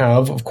do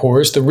have, of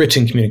course, the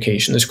written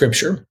communication, the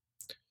scripture.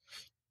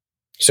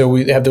 So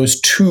we have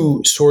those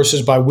two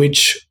sources by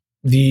which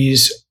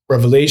these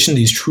revelation,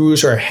 these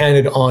truths are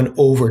handed on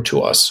over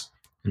to us.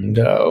 And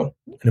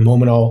in a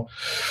moment, I'll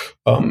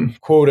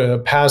quote a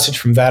passage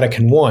from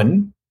Vatican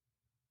I,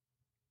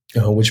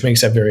 which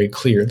makes that very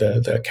clear,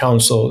 the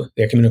council,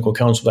 the Ecumenical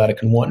Council of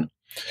Vatican I.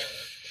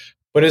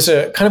 But as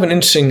a kind of an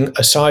interesting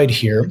aside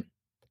here,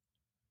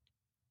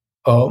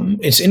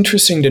 it's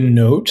interesting to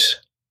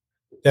note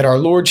that our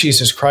Lord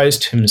Jesus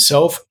Christ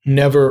himself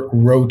never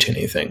wrote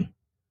anything.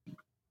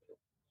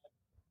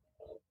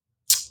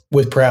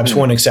 with perhaps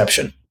one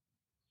exception.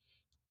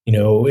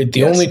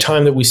 The only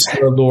time that we see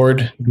our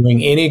Lord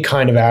doing any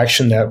kind of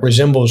action that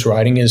resembles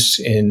writing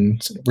is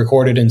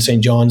recorded in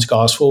St. John's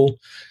Gospel,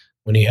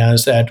 when he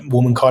has that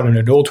woman caught in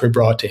adultery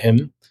brought to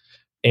him.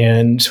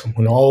 And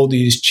when all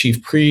these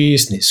chief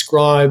priests and these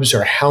scribes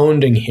are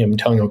hounding him,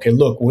 telling him, okay,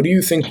 look, what do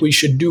you think we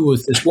should do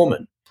with this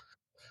woman?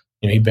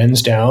 He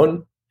bends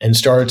down and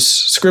starts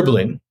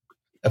scribbling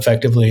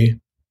effectively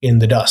in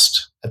the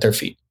dust at their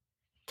feet.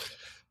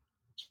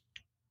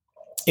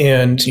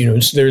 And,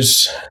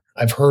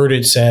 I've heard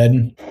it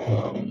said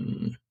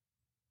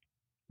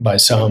by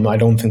some, I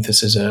don't think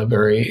this is a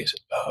very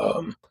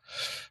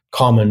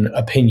common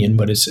opinion,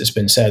 but it's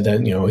been said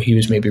that, he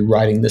was maybe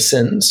writing the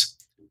sins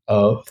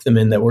of the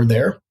men that were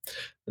there.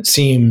 It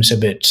seems a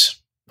bit,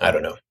 I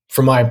don't know,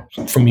 from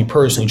me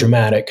personally,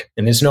 dramatic.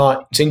 And it's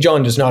not, St.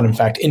 John does not in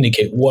fact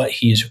indicate what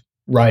he's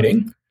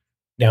writing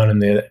down in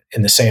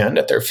the sand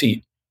at their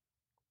feet.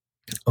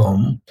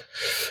 And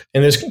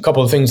there's a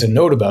couple of things to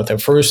note about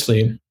that.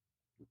 Firstly,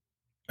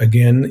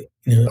 again,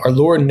 our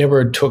Lord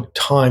never took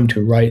time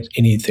to write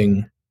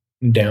anything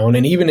down.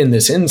 And even in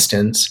this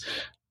instance,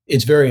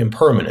 it's very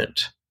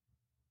impermanent,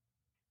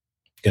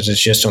 because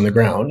it's just on the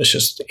ground.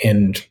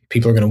 And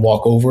people are going to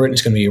walk over it, and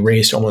it's going to be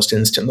erased almost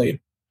instantly.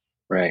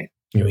 Right.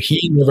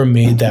 He never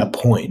made that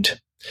point,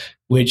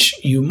 which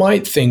you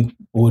might think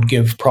would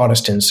give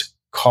Protestants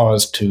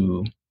pause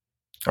to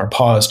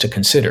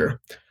consider.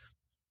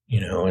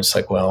 It's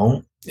like,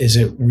 well, is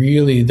it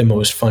really the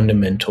most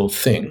fundamental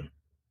thing?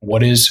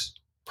 What is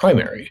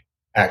primary,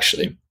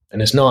 actually?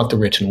 And it's not the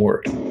written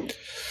word.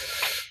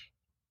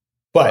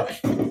 But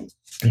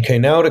okay,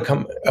 now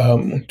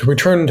to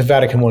return to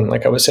Vatican I,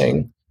 like I was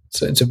saying,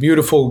 it's a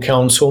beautiful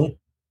council,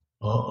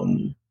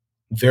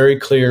 very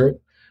clear,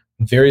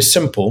 very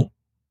simple,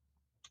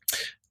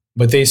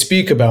 but they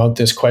speak about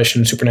this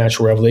question of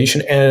supernatural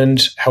revelation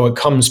and how it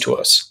comes to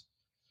us.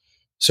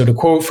 So to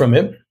quote from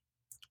it,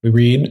 we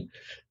read,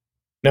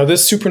 "Now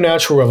this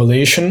supernatural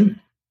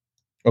revelation,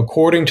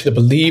 according to the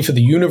belief of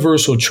the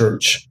universal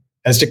church,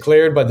 as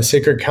declared by the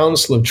Sacred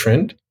Council of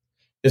Trent,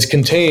 is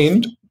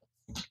contained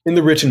in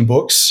the written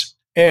books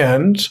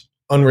and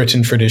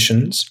unwritten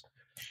traditions,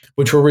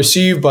 which were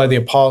received by the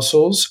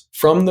apostles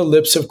from the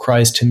lips of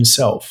Christ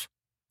himself,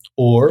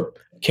 or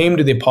came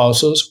to the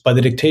apostles by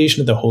the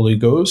dictation of the Holy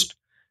Ghost,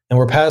 and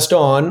were passed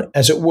on,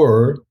 as it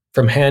were,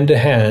 from hand to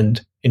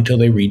hand until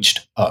they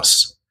reached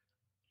us."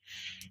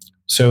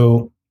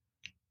 So,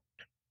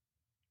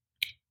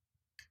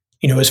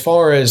 as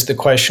far as the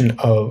question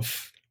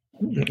of,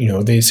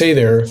 they say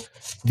there,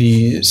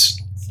 these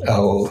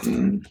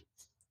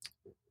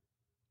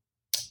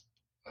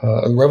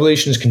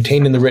revelations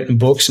contained in the written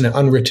books and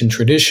unwritten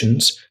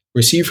traditions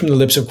received from the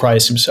lips of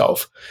Christ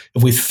himself.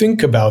 If we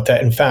think about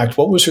that, in fact,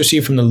 what was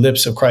received from the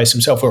lips of Christ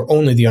himself were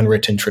only the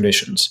unwritten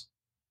traditions,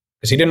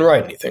 because he didn't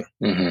write anything.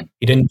 Mm-hmm.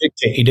 He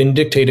didn't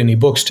dictate any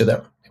books to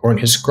them. They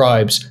weren't his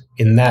scribes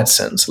in that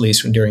sense, at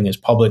least during his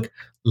public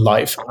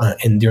life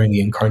and during the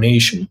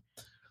incarnation.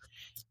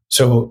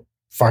 So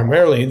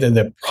primarily,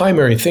 the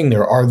primary thing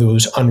there are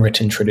those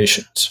unwritten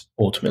traditions,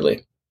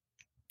 ultimately.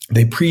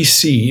 They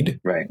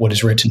precede what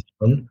is written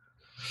down,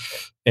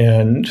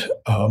 and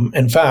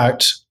in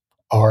fact,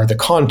 are the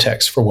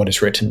context for what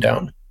is written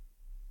down.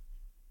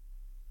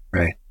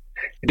 Right.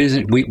 It is.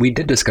 We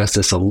did discuss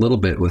this a little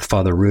bit with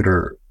Father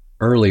Reuter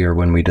earlier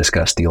when we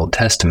discussed the Old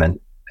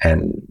Testament,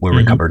 and we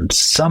recovered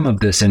some of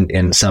this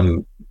in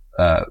some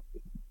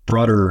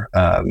broader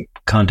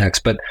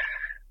context. But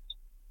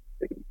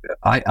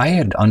I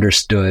had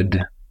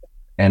understood,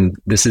 and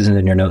this isn't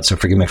in your notes, so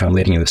forgive me if I'm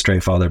leading you astray,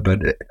 Father, but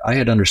I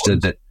had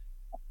understood that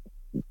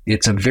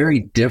it's a very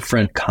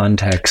different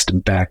context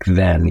back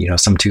then,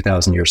 some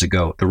 2,000 years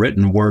ago. The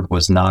written word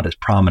was not as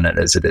prominent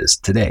as it is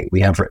today. We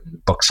have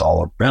written books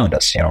all around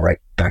us, right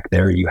back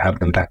there. You have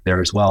them back there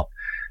as well.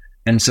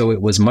 And so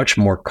it was much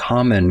more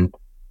common,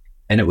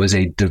 and it was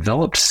a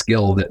developed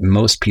skill that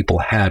most people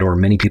had, or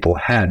many people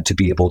had, to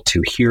be able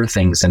to hear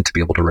things and to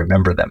be able to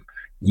remember them.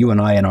 You and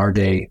I in our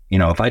day,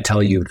 if I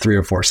tell you 3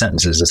 or 4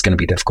 sentences, it's going to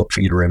be difficult for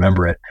you to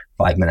remember it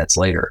 5 minutes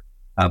later.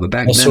 But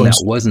back then,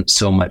 that wasn't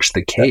so much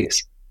the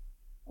case.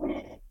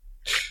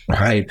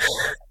 Right.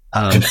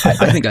 I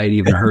think I had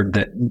even heard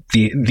that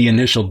the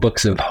initial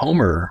books of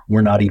Homer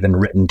were not even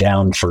written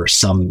down for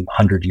some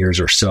 100 years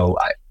or so.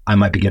 I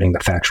might be getting the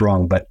facts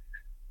wrong, but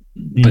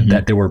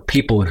that there were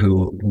people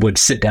who would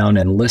sit down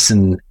and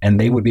listen, and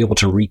they would be able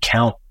to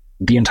recount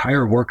the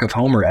entire work of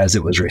Homer as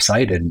it was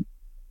recited,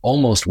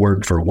 almost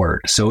word for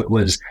word. So it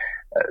was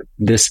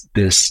this,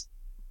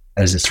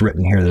 as it's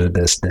written here,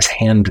 this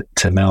hand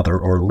to mouth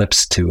or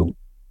lips to,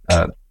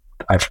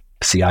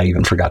 I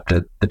even forgot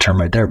the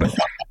term right there, but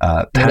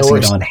passing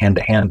it on hand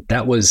to hand,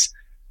 that was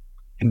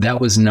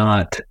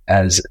not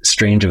as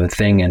strange of a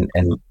thing, and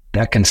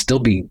that can still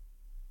be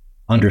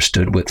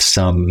understood with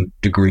some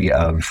degree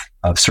of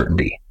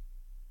certainty,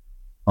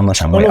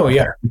 unless I'm way out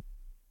there.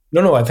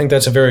 No, I think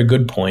that's a very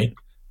good point,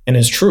 and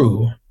it's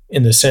true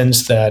in the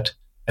sense that,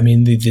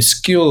 the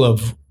skill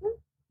of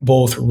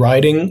both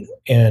writing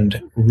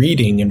and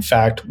reading, in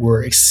fact,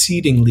 were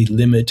exceedingly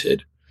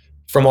limited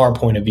from our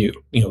point of view,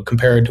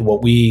 compared to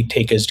what we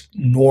take as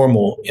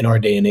normal in our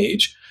day and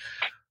age.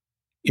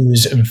 It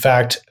was, in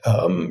fact,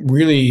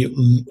 really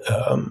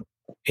a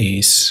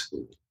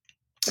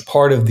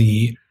part of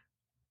the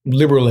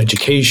liberal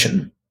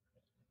education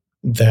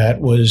that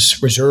was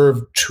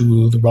reserved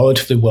to the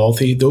relatively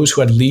wealthy, those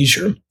who had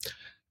leisure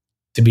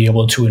to be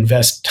able to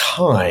invest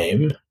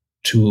time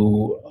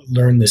to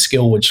learn the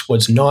skill, which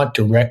was not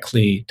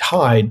directly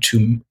tied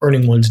to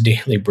earning one's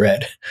daily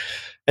bread.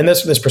 And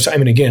that's precise. I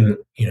mean, again,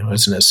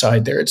 as an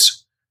aside there,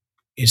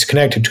 it's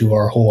connected to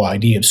our whole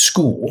idea of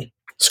school.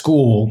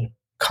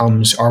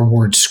 Our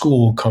word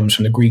school comes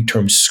from the Greek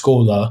term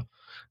schola,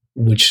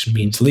 which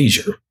means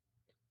leisure.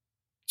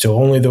 So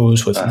only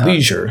those with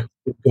leisure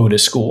go to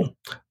school.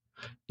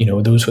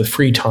 Those with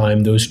free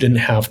time, those who didn't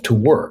have to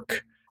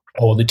work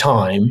all the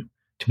time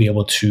to be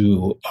able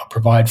to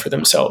provide for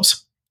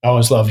themselves. I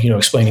always love,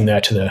 explaining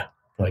that to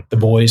the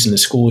boys in the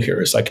school here.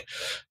 It's like,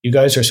 you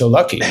guys are so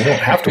lucky. You don't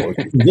have to work.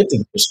 You can get to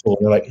go to school.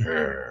 And they're like,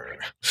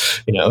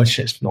 it's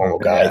just normal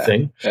guy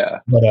thing. Yeah.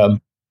 But,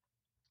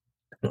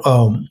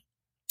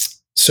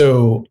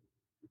 so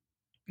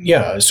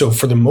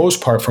for the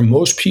most part, for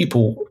most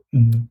people,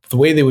 the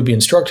way they would be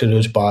instructed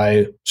was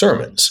by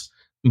sermons,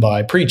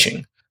 by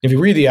preaching. If you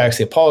read the Acts of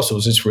the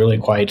Apostles, it's really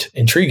quite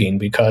intriguing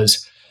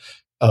because,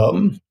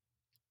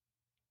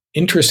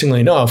 interestingly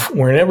enough,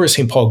 whenever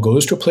St. Paul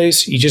goes to a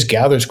place, he just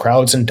gathers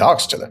crowds and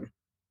talks to them.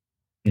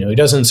 He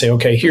doesn't say,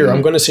 okay, here,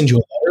 I'm going to send you a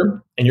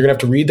letter, and you're going to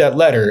have to read that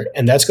letter,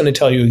 and that's going to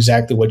tell you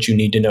exactly what you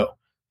need to know.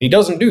 He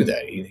doesn't do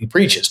that. He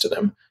preaches to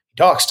them. He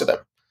talks to them.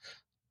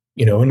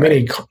 In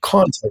many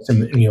contexts,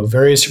 and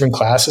various different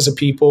classes of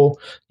people.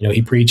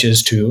 He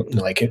preaches to,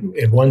 like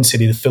in one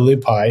city, the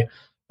Philippi,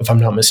 if I'm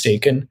not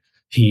mistaken,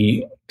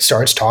 he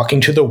starts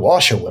talking to the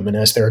washerwomen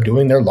as they're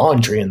doing their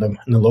laundry in the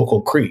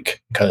local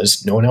creek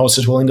because no one else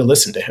is willing to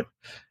listen to him.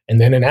 And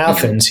then in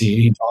Athens,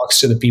 he talks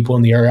to the people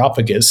in the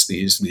Areopagus,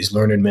 these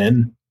learned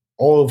men,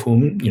 all of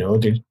whom,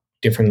 they're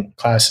different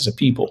classes of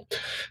people.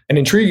 And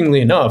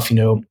intriguingly enough,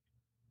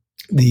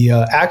 the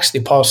Acts of the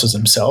Apostles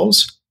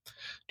themselves,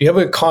 do you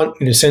have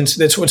in a sense,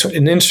 that's what's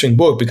an interesting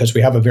book because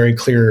we have a very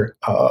clear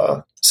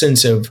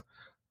sense of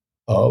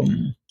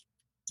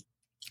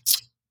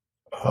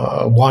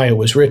why it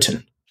was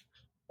written.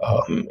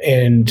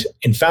 And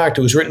in fact,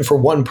 it was written for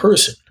one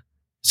person.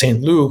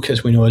 St. Luke,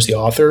 as we know as the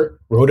author,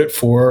 wrote it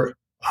for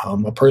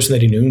a person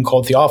that he knew and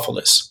called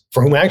Theophilus,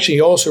 for whom actually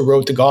he also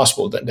wrote the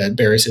gospel that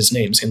bears his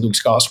name, St.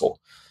 Luke's gospel.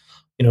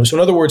 So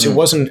in other words, it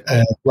wasn't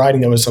a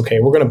writing that was, okay,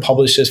 we're going to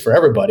publish this for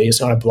everybody.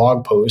 It's not a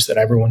blog post that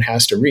everyone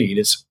has to read.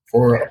 It's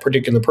for a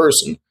particular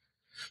person.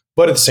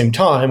 But at the same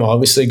time,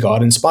 obviously,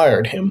 God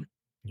inspired him.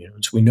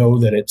 So we know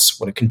that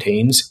what it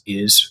contains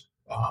is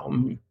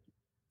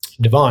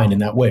divine in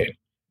that way.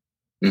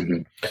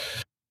 Mm-hmm.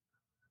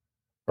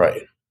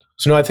 Right.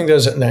 So no, I think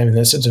it's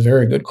a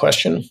very good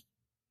question.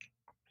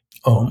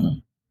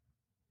 And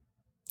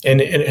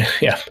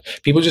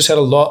people just had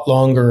a lot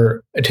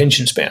longer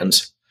attention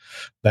spans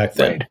back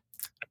then. Right.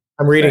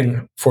 I'm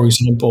reading, for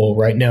example,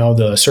 right now,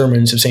 the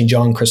sermons of St.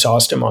 John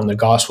Chrysostom on the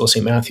Gospel of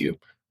St. Matthew.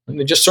 And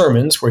they're just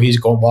sermons where he's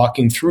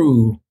walking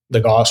through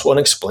the gospel and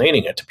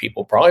explaining it to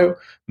people, probably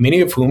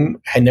many of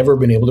whom had never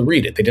been able to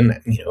read it. They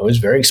didn't, it was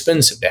very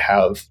expensive to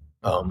have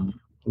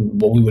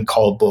what we would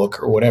call a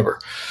book or whatever.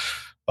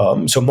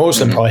 So most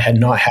of them probably had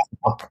not had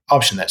an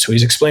option that. So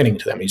he's explaining it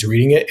to them. He's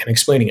reading it and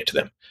explaining it to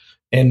them.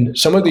 And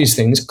some of these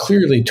things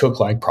clearly took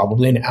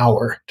probably an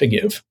hour to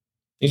give.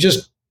 He's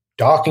just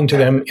talking to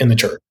them in the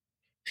church,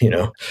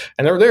 and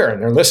they're there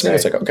and they're listening. Right.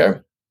 It's like, okay,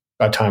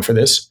 got time for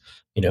this,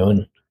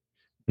 and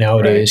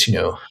nowadays,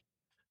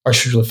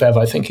 Archbishop Lefebvre,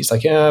 I think he's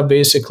like, yeah,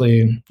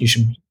 basically you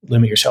should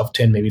limit yourself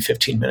 10, maybe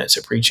 15 minutes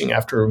of preaching.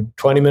 After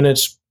 20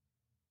 minutes,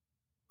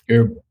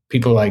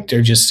 people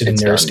they're just sitting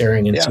there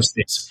staring into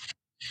space.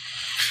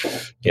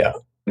 Yeah.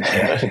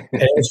 And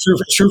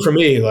it's true for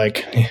me.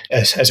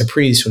 As a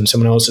priest, when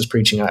someone else is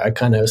preaching, I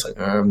kind of was like,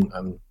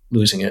 I'm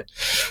losing it,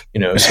 So,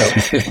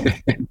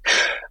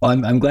 well,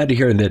 I'm glad to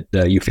hear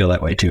that you feel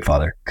that way too,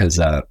 Father, because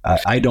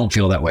I don't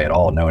feel that way at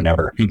all. No,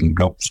 never.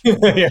 Nope.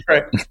 Yeah,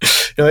 right.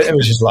 It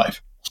was just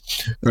life.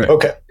 Right.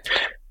 Okay.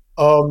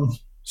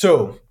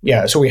 So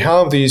we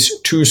have these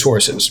two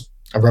sources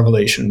of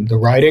revelation: the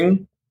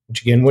writing,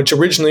 which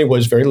originally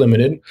was very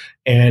limited,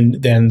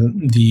 and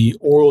then the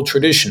oral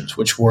traditions,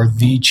 which were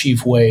the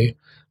chief way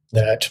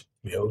that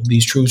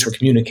these truths were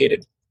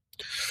communicated.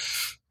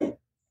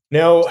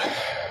 Now,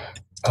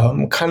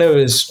 kind of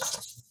as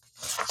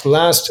the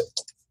last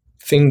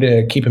thing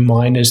to keep in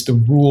mind is the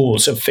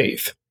rules of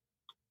faith,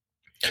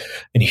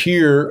 and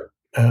here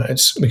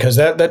it's because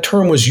that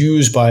term was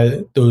used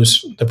by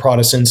the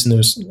Protestants in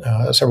those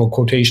several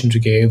quotations we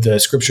gave.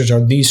 The scriptures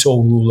are the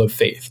sole rule of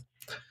faith.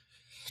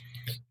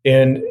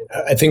 And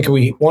I think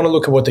we want to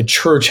look at what the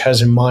church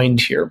has in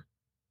mind here.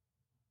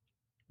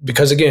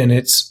 Because again,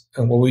 it's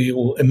what we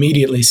will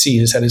immediately see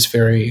is that it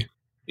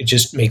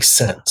just makes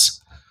sense.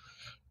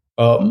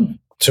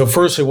 So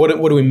firstly, what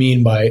do we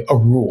mean by a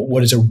rule?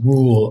 What is a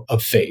rule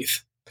of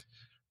faith?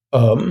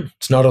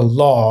 It's not a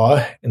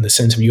law in the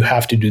sense of you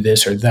have to do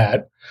this or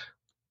that,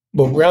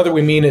 but rather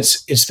we mean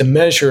it's the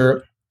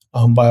measure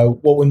by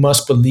what we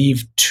must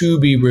believe to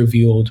be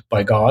revealed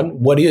by God.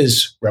 What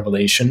is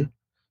revelation?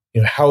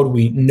 How do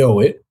we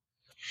know it?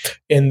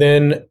 And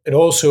then it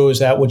also is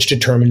that which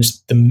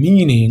determines the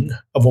meaning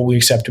of what we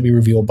accept to be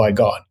revealed by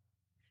God.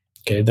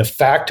 Okay, the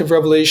fact of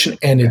revelation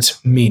and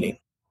its meaning.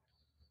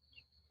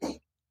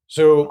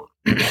 So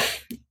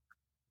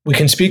we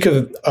can speak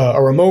of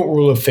a remote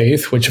rule of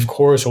faith, which of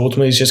course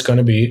ultimately is just going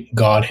to be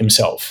God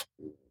himself.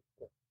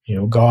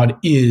 God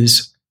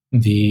is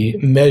the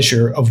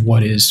measure of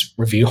what is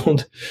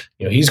revealed.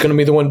 He's going to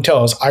be the one to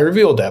tell us, I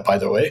revealed that, by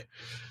the way.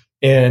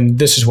 And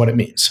this is what it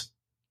means.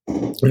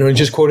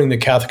 Just quoting the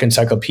Catholic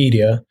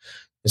Encyclopedia,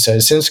 it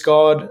says, since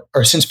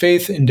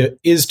faith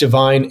is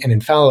divine and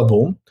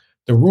infallible,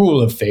 the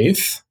rule of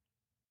faith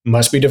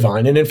must be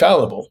divine and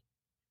infallible.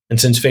 And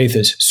since faith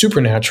is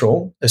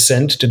supernatural,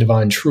 assent to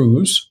divine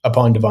truths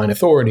upon divine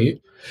authority,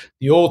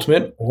 the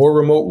ultimate or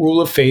remote rule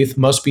of faith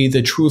must be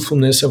the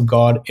truthfulness of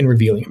God in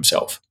revealing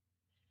himself.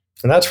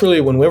 And that's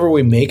really, whenever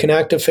we make an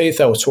act of faith,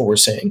 that's what we're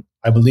saying.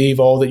 I believe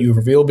all that you've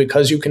revealed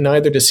because you can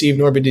neither deceive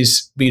nor be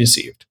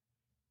deceived.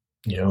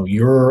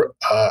 You're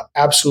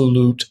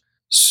absolute,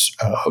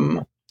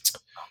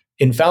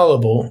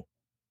 infallible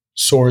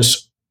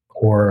source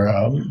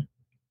or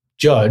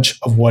judge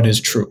of what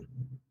is true.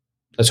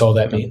 That's all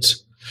that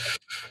means.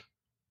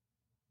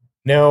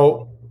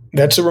 Now,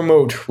 that's a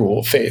remote rule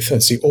of faith.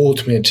 That's the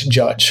ultimate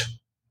judge.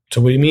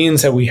 So it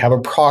means that we have a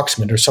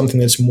proximate or something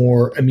that's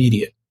more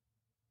immediate.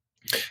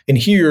 And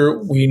here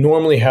we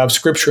normally have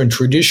scripture and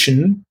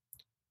tradition,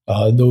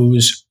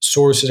 those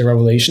sources of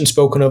revelation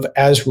spoken of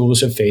as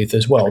rules of faith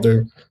as well.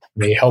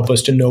 They help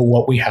us to know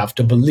what we have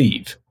to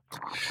believe.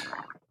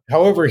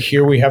 However,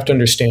 here we have to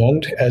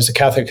understand, as the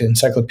Catholic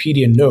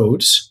Encyclopedia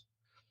notes,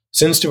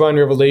 since divine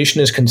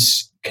revelation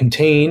is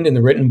contained in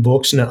the written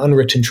books and the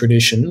unwritten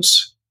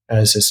traditions,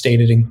 as is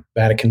stated in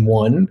Vatican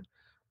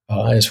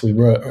I, as we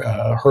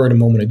heard a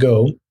moment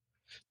ago,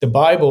 the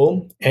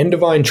Bible and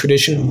divine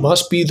tradition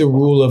must be the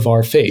rule of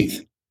our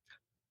faith.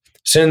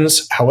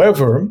 Since,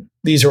 however,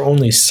 these are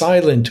only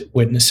silent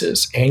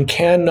witnesses and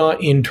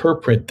cannot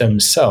interpret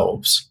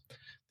themselves,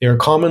 they are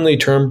commonly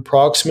termed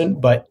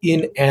proximate but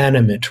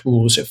inanimate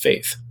rules of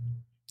faith.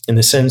 In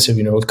the sense of,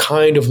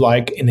 kind of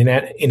like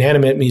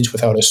inanimate means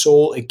without a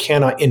soul, it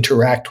cannot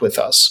interact with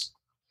us.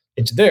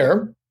 It's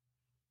there,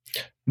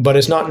 but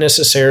it's not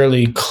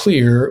necessarily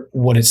clear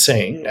what it's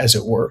saying, as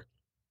it were.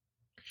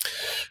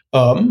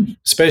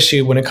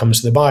 Especially when it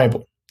comes to the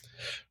Bible.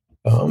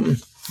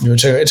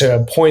 It's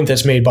a point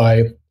that's made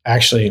by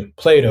actually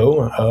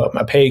Plato,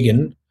 a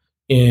pagan,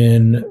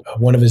 in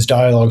one of his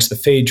dialogues, the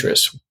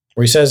Phaedrus,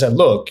 where he says that,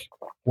 look,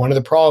 one of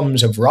the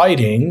problems of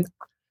writing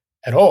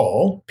at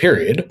all,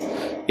 period,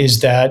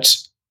 is that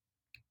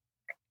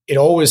it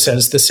always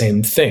says the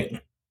same thing.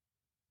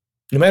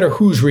 No matter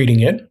who's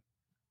reading it,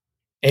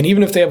 and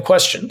even if they have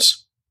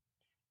questions.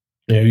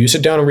 You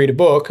sit down and read a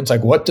book, it's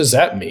like, what does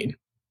that mean?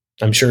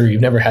 I'm sure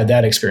you've never had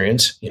that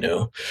experience,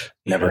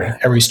 Never.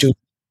 Every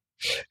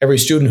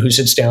student who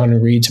sits down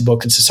and reads a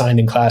book that's assigned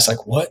in class,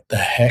 like, what the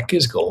heck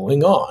is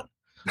going on?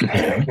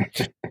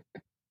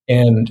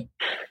 And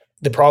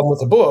the problem with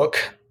the book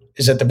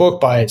is that the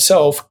book by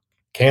itself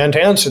can't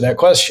answer that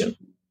question.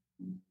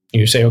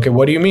 You say, okay,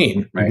 what do you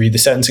mean? Right. You read the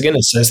sentence again,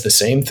 it says the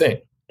same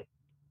thing.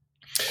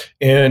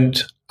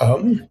 And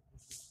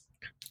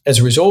as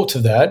a result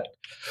of that,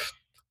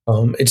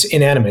 it's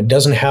inanimate. It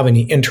doesn't have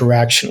any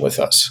interaction with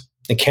us.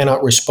 It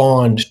cannot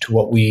respond to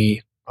what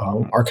we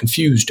are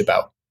confused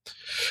about.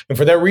 And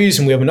for that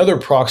reason, we have another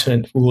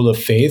proximate rule of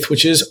faith,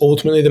 which is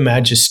ultimately the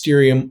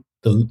magisterium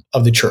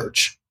of the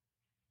church,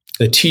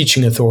 the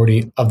teaching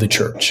authority of the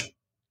church.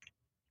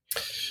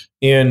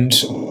 And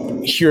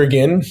here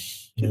again,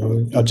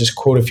 I'll just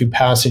quote a few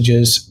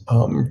passages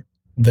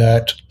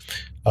that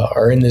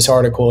are in this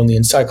article in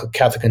the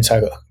Catholic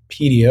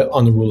Encyclopedia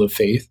on the rule of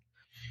faith.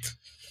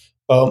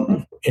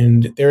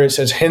 And there it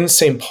says, hence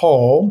St.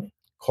 Paul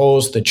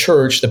calls the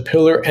church the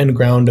pillar and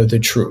ground of the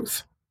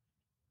truth.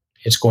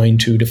 It's going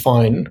to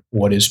define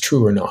what is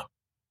true or not.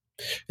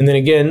 And then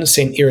again,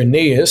 St.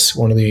 Irenaeus,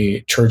 one of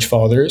the church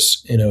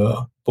fathers, in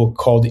a book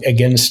called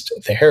Against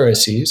the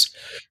Heresies,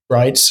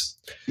 writes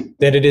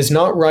that it is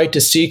not right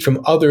to seek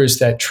from others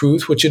that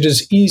truth which it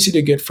is easy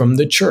to get from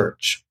the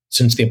church,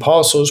 since the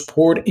apostles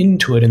poured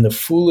into it in the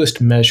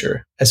fullest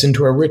measure, as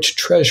into a rich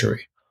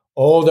treasury,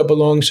 all that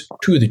belongs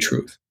to the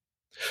truth,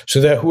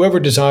 so that whoever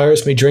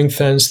desires may drink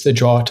thence the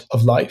draught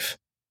of life.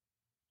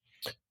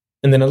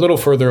 And then a little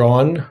further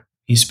on,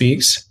 he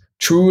speaks,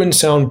 true and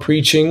sound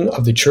preaching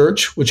of the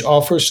church, which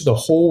offers to the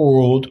whole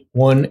world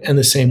one and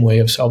the same way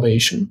of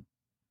salvation.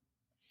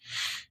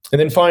 And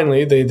then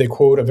finally, they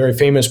quote a very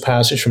famous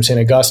passage from St.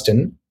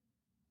 Augustine,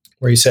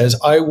 where he says,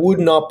 I would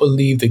not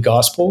believe the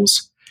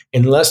Gospels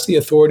unless the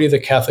authority of the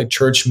Catholic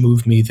Church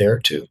moved me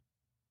thereto.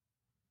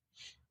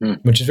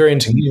 Which is very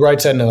interesting. He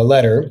writes that in a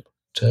letter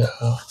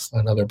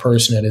another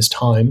person at his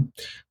time.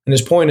 And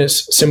his point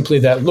is simply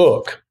that,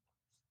 look,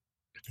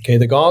 okay,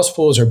 the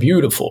Gospels are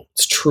beautiful.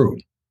 It's true.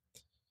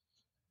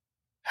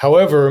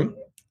 However,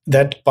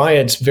 that by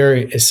its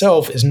very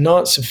itself is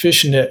not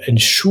sufficient to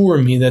ensure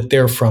me that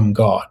they're from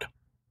God.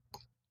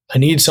 I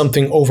need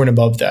something over and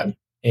above that.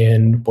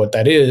 And what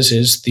that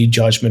is the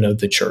judgment of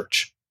the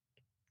church.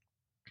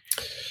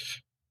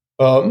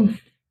 And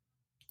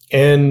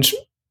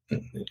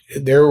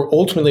there,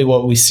 ultimately,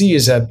 what we see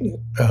is that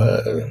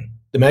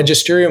the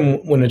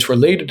magisterium, when it's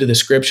related to the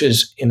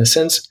scriptures, in a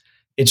sense,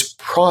 it's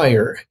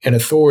prior in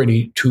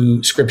authority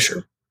to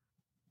Scripture,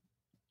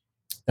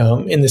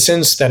 in the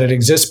sense that it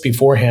exists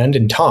beforehand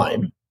in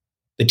time.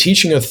 The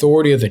teaching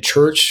authority of the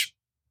church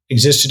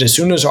existed as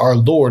soon as our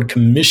Lord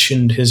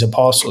commissioned his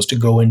apostles to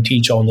go and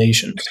teach all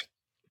nations.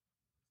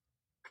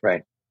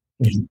 Right.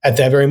 At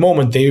that very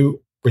moment, they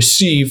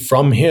receive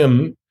from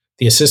him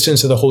the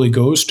assistance of the Holy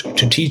Ghost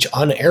to teach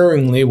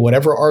unerringly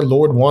whatever our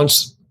Lord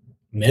wants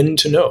men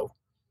to know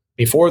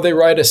before they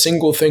write a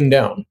single thing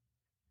down.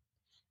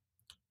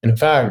 And in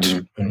fact,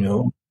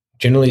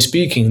 generally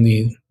speaking,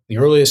 the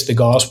earliest the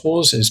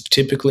Gospels is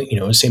typically,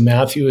 St.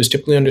 Matthew is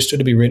typically understood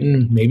to be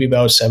written maybe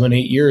about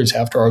 7-8 years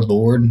after our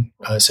Lord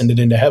ascended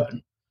into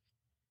heaven.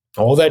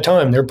 All that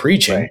time they're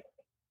preaching, right.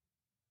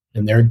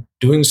 And they're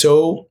doing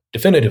so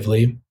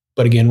definitively,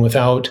 but again,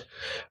 without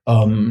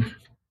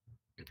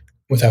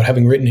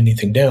having written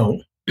anything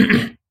down.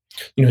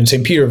 And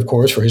St. Peter, of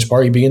course, for his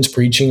part, he begins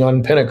preaching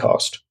on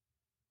Pentecost.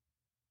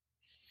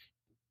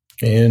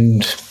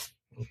 And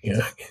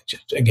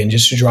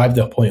just to drive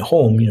the point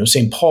home,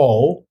 St.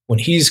 Paul, when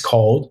he's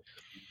called,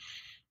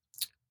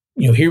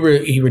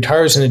 he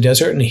retires in the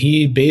desert, and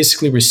he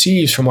basically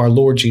receives from our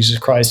Lord Jesus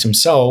Christ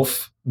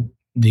himself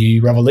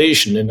the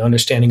revelation and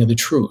understanding of the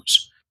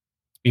truths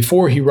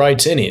before he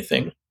writes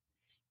anything.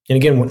 And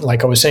again,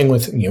 like I was saying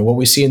with what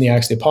we see in the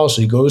Acts of the Apostles,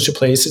 he goes to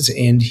places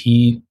and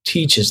he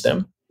teaches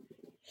them.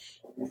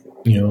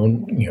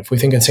 If we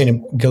think of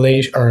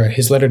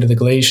his letter to the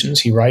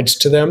Galatians, he writes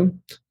to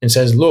them and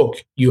says,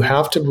 "Look, you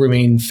have to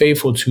remain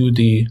faithful to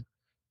the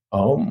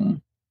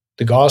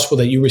gospel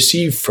that you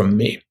received from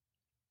me,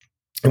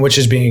 and which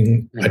is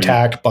being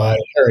attacked by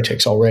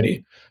heretics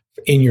already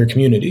in your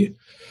community."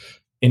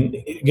 And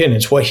again,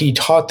 it's what he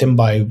taught them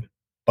by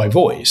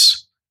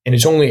voice. And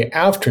it's only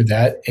after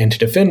that, and to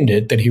defend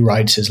it, that he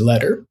writes his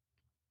letter.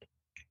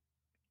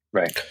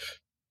 Right.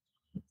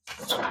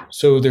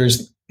 So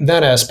there's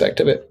that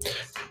aspect of it.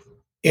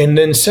 And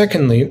then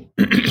secondly,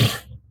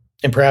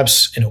 and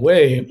perhaps in a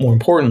way, more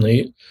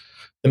importantly,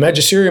 the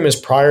magisterium is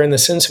prior in the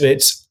sense of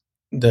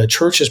the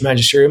church's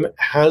magisterium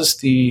has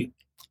the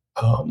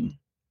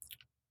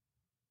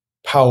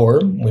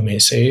power, we may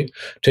say,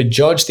 to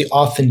judge the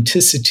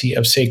authenticity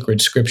of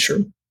sacred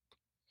scripture.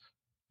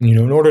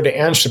 In order to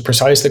answer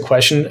precisely the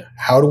question,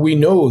 how do we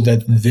know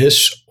that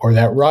this or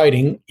that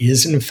writing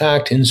is in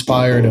fact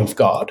inspired of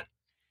God?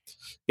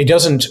 It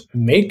doesn't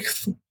make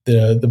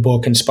the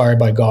book inspired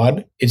by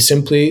God. It's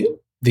simply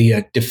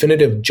the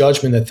definitive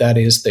judgment that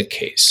is the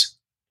case.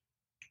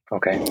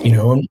 Okay. It's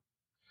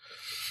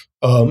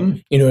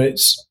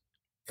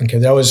okay.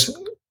 That was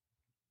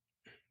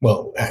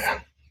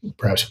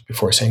perhaps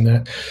before saying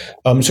that.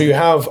 So you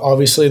have,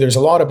 obviously, there's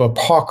a lot of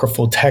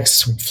apocryphal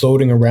texts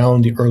floating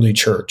around the early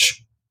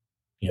church.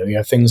 You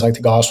have things like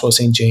the Gospel of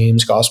St.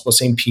 James, Gospel of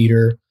St.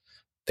 Peter,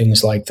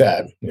 things like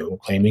that,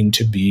 claiming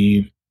to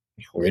be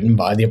written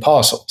by the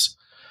apostles,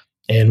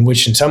 and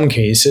which in some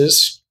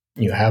cases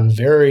have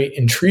very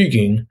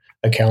intriguing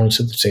accounts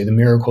of, say, the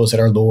miracles that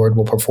our Lord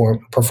will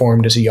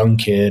performed as a young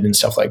kid and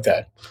stuff like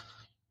that.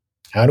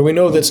 How do we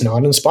know that's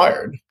not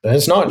inspired?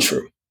 That's not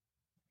true.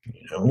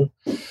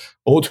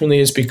 Ultimately,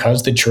 it's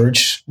because the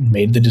church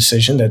made the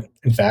decision that,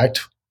 in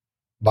fact,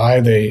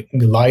 by the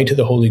light of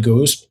the Holy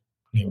Ghost,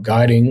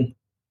 guiding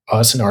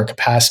us in our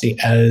capacity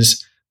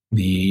as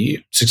the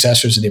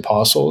successors of the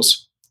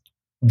apostles,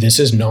 this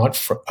is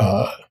not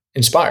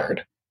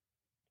inspired.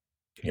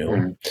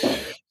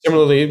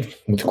 Similarly,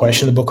 with the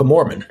question of the Book of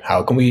Mormon,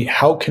 how can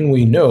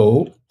we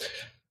know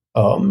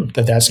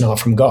that that's not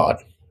from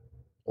God?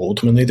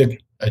 Ultimately,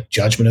 a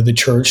judgment of the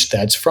church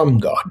that's from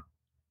God.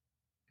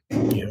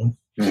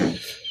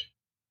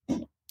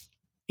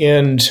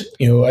 And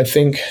I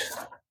think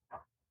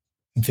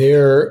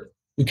there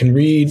we can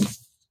read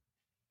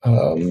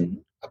a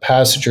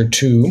passage or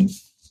two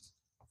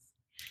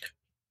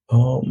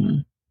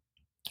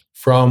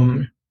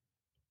from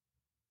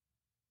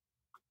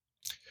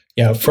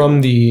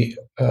the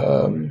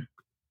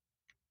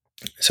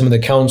some of the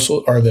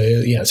councils.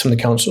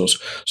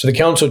 So the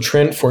Council of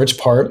Trent, for its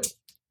part,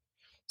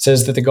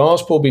 says that the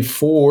gospel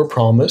before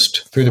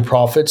promised through the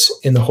prophets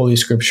in the Holy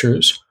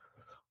Scriptures,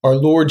 our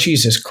Lord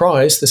Jesus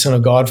Christ, the Son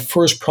of God,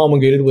 first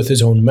promulgated with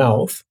his own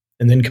mouth,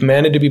 and then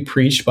commanded to be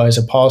preached by his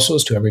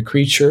apostles to every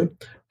creature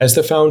as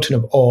the fountain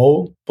of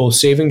all, both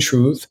saving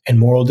truth and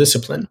moral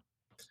discipline.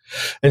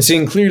 And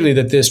seeing clearly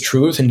that this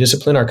truth and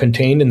discipline are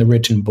contained in the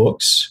written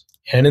books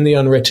and in the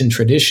unwritten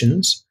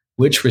traditions,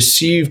 which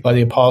received by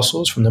the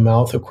apostles from the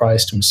mouth of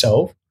Christ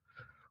himself,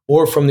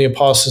 or from the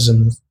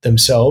apostles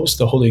themselves,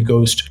 the Holy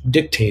Ghost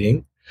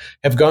dictating,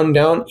 have gone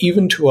down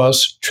even to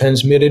us,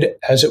 transmitted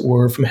as it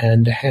were from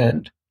hand to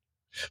hand.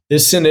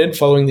 This synod,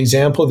 following the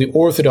example of the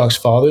Orthodox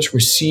Fathers,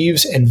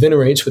 receives and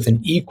venerates with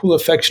an equal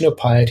affection of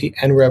piety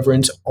and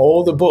reverence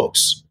all the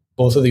books,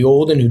 both of the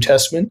Old and New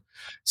Testament,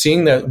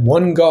 seeing that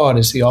one God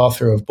is the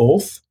author of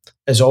both,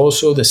 as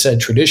also the said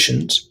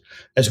traditions,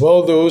 as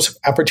well as those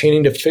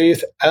appertaining to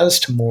faith as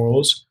to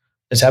morals,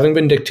 as having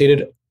been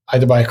dictated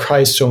either by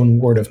Christ's own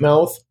word of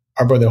mouth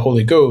or by the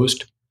Holy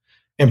Ghost,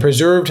 and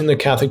preserved in the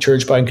Catholic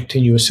Church by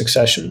continuous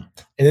succession.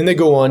 And then they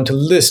go on to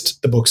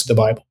list the books of the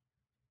Bible.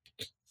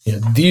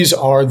 These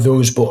are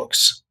those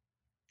books.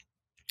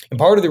 And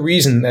part of the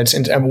reason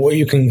and what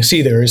you can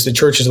see there is the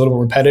church is a little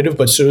bit repetitive,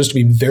 but so as to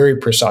be very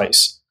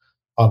precise,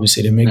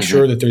 obviously, to make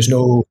sure that there's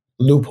no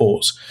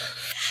loopholes.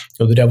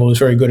 So the devil is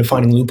very good at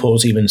finding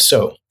loopholes even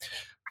so.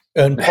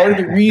 And part of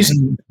the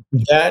reason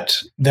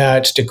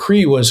that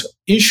decree was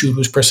issued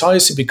was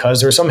precisely because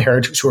there are some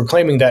heretics who are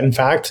claiming that, in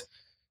fact,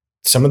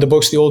 some of the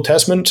books of the Old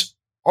Testament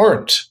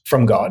aren't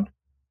from God,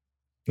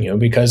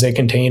 because they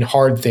contain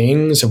hard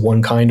things of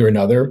one kind or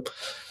another.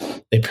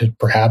 They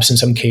perhaps in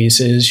some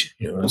cases,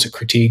 it's a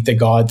critique that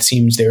God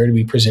seems there to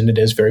be presented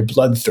as very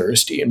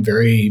bloodthirsty and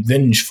very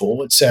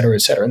vengeful, et cetera,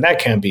 et cetera. And that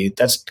can't be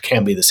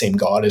the same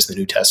God as the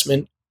New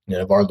Testament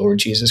of our Lord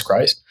Jesus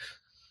Christ.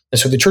 And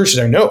so the churches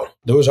are, no,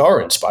 those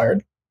are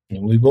inspired,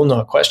 and we will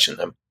not question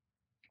them.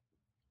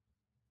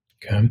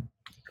 Okay.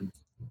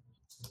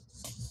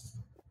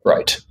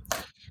 Right.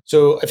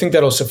 So I think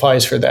that'll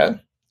suffice for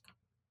that.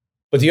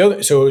 But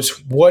it's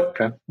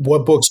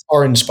what books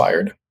are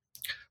inspired.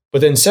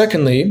 But then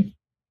secondly,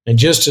 and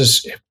just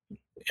as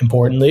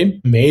importantly,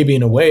 maybe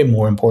in a way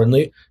more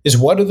importantly, is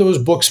what do those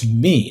books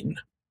mean?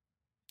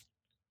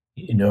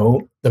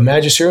 The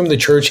magisterium of the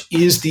church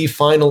is the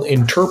final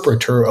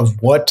interpreter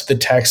of what the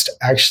text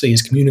actually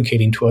is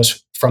communicating to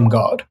us from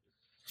God.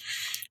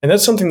 And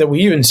that's something that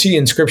we even see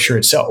in Scripture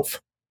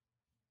itself.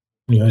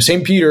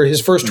 St. Peter, his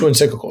first two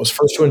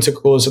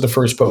encyclicals of the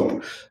first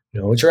pope,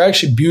 which are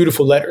actually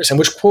beautiful letters and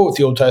which quote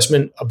the Old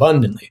Testament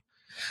abundantly.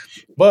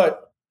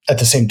 But at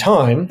the same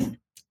time,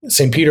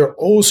 St. Peter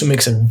also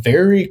makes it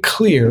very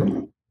clear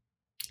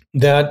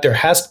that there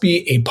has to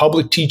be a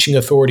public teaching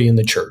authority in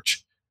the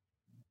church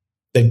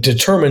that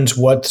determines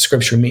what the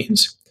Scripture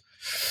means.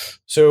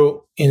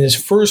 So in the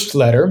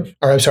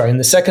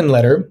second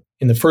letter,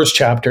 in the first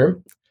chapter,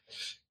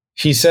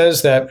 he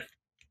says that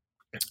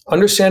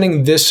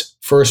understanding this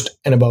first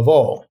and above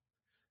all,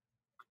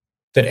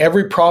 that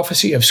every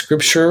prophecy of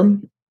Scripture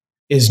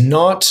is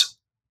not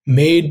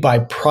made by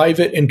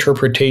private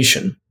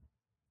interpretation,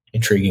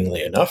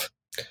 intriguingly enough,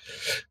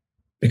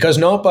 because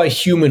not by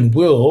human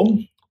will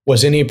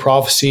was any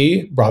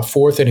prophecy brought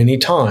forth at any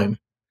time,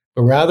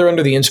 but rather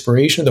under the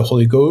inspiration of the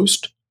Holy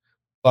Ghost,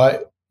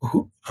 by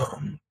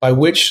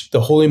which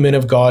the holy men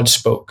of God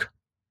spoke.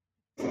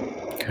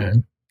 Okay.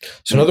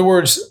 So in other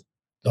words,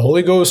 the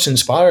Holy Ghost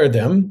inspired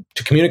them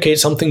to communicate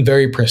something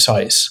very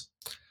precise.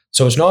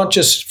 So it's not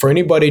just for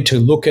anybody to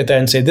look at that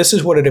and say, this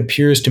is what it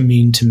appears to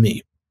mean to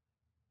me.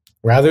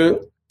 Rather,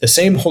 the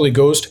same Holy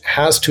Ghost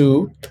has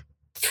to,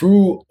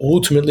 through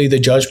ultimately the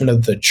judgment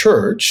of the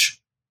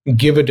church,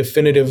 give a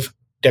definitive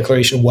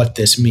declaration of what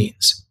this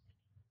means.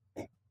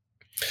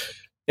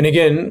 And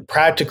again,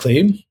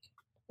 practically,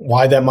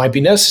 why that might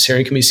be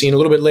necessary can be seen a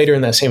little bit later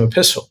in that same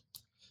epistle,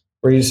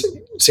 where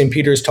St.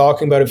 Peter is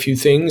talking about a few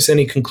things, and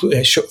he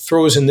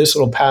throws in this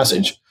little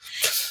passage,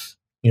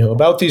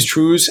 about these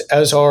truths,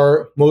 as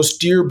our most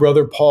dear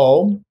brother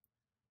Paul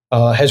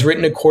has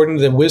written according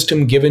to the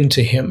wisdom given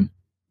to him,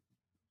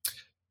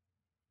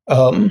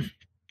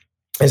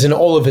 as in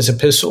all of his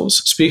epistles,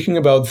 speaking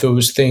about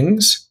those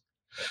things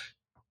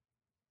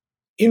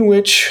in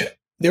which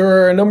there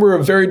are a number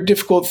of very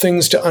difficult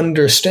things to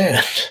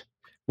understand,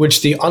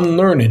 which the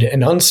unlearned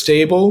and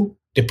unstable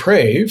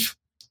deprave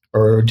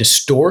or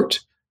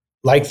distort,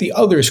 like the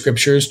other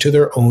scriptures, to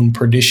their own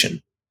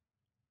perdition.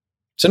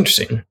 It's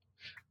interesting.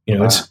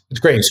 It's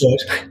great.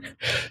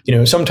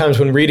 So, sometimes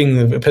when reading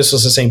the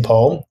epistles of St.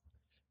 Paul,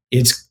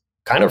 it's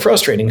kind of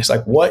frustrating. It's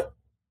like, what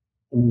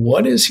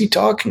is he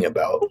talking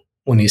about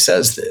when he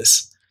says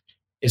this?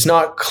 It's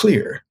not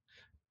clear.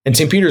 And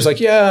St. Peter's like,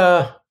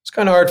 yeah, it's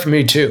kind of hard for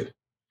me too.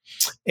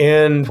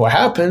 And what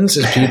happens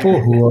is people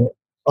who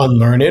are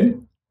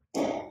unlearned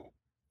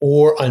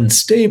or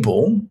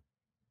unstable,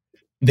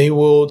 they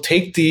will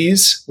take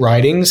these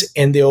writings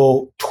and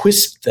they'll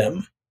twist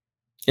them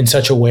in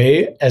such a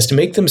way as to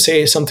make them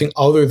say something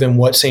other than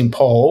what St.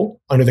 Paul,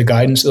 under the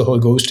guidance of the Holy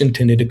Ghost,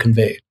 intended to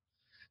convey.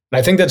 And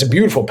I think that's a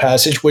beautiful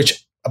passage,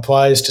 which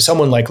applies to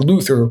someone like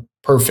Luther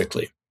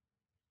perfectly.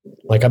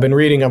 Like I've been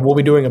reading, we'll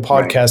be doing a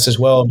podcast as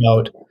well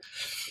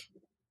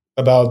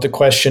about the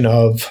question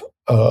of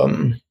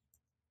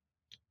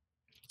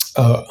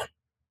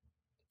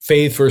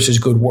faith versus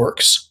good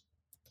works.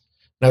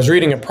 And I was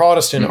reading a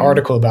Protestant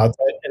article about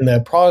that, and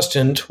the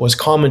Protestant was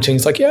commenting,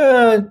 it's like,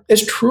 yeah,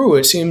 it's true.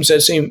 It seems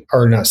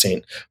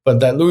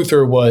that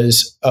Luther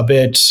was a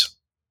bit,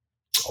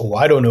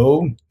 I don't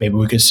know, maybe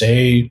we could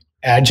say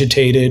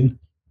agitated,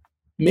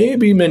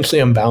 maybe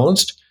mentally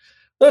unbalanced.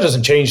 That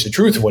doesn't change the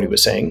truth of what he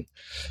was saying.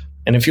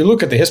 And if you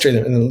look at the history,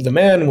 the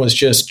man was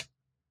just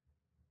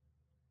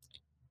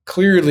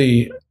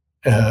clearly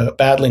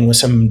battling with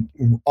some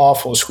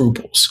awful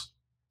scruples.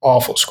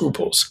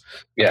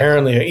 Yeah.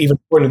 Apparently, even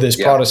according to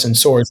this Protestant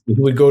source, he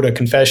would go to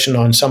confession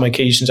on some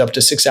occasions up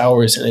to 6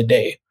 hours in a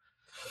day.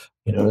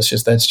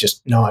 That's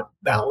just not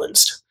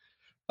balanced.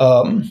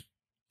 And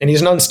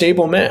he's an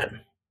unstable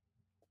man.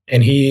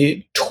 And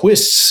he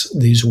twists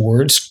these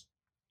words,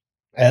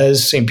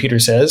 as St. Peter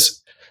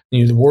says,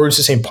 the words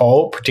of St.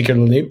 Paul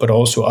particularly, but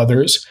also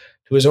others,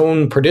 to his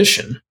own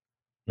perdition.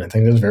 And I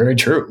think that's very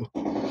true.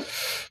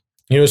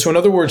 So in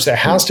other words, there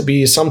has to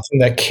be something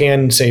that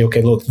can say,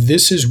 okay, look,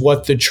 this is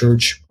what the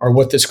church or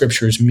what the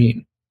scriptures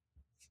mean.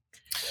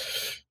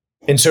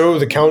 And so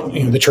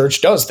the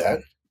church does that.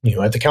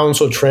 At the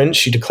Council of Trent,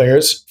 she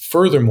declares,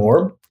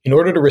 furthermore, in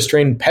order to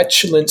restrain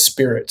petulant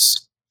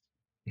spirits,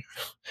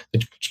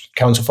 the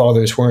Council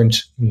Fathers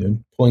weren't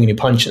pulling any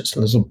punches,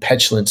 those little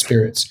petulant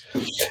spirits.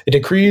 It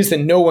decrees that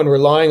no one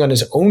relying on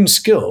his own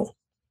skill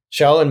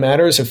shall, in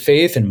matters of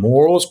faith and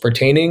morals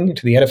pertaining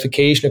to the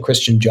edification of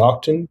Christian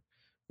doctrine,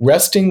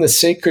 resting the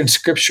sacred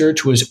scripture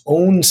to his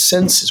own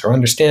senses or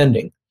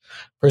understanding,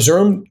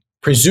 presume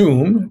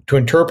to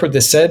interpret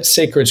the said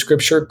sacred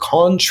scripture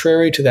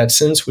contrary to that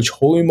sense which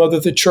Holy Mother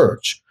the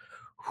Church,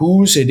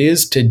 whose it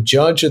is to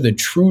judge of the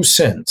true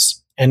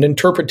sense and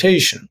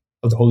interpretation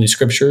of the Holy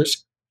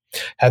Scriptures,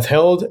 hath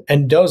held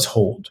and does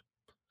hold,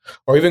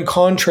 or even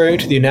contrary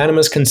to the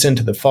unanimous consent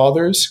of the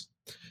Fathers,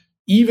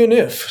 even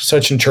if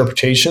such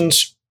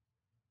interpretations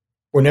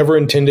were never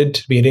intended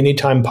to be at any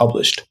time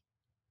published.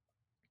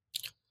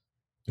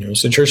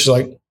 So the church is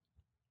like,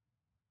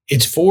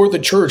 it's for the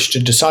church to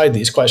decide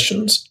these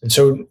questions. And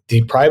so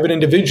the private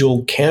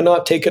individual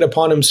cannot take it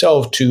upon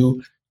himself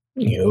to,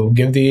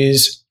 give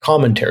these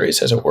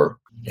commentaries, as it were.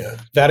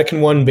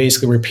 Vatican I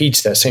basically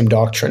repeats that same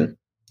doctrine.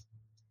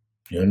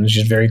 And it's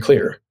just very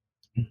clear.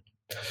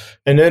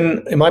 And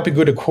then it might be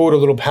good to quote a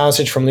little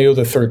passage from Leo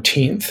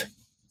XIII,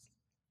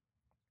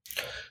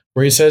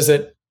 where he says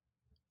that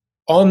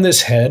on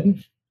this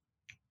head,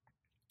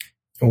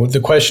 and with the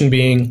question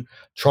being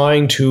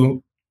trying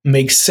to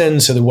make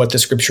sense of what the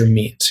scripture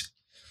means.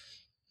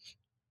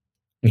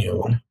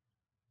 And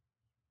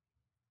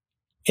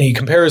he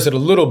compares it a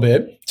little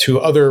bit to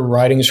other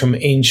writings from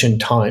ancient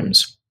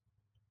times.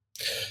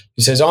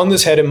 He says, on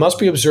this head, it must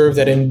be observed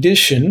that in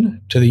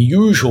addition to the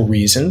usual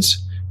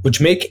reasons which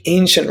make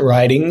ancient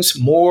writings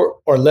more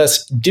or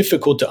less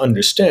difficult to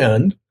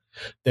understand,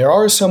 there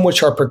are some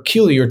which are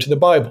peculiar to the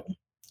Bible.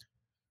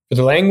 For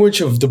the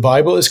language of the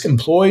Bible is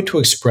employed to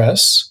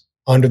express,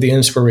 under the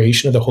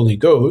inspiration of the Holy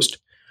Ghost,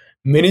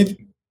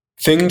 many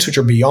things which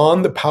are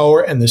beyond the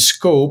power and the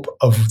scope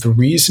of the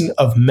reason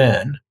of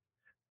man,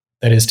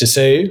 that is to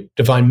say,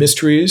 divine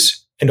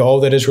mysteries and all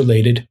that is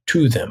related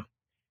to them.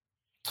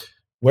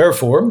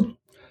 Wherefore,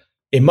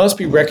 it must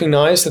be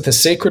recognized that the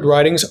sacred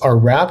writings are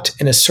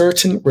wrapped in a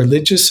certain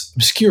religious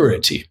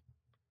obscurity,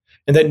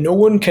 and that no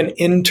one can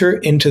enter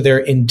into their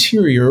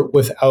interior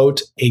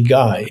without a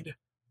guide.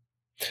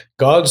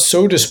 God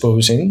so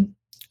disposing,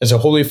 as the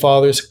Holy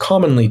Fathers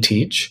commonly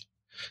teach,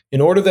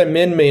 in order that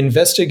men may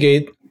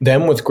investigate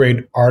them with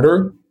great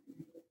ardor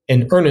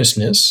and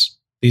earnestness,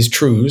 these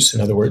truths, in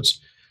other words,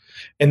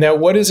 and that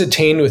what is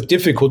attained with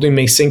difficulty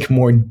may sink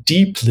more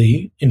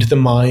deeply into the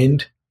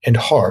mind and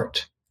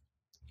heart.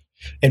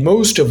 And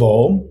most of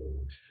all,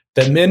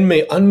 that men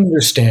may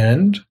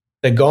understand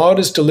that God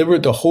has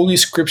delivered the Holy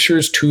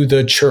Scriptures to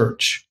the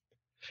Church,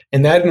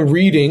 and that in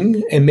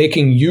reading and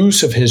making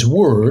use of His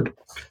Word,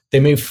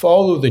 they may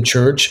follow the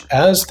Church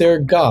as their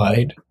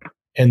guide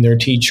and their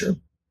teacher.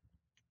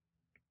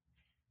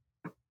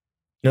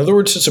 In other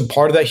words, it's a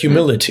part of that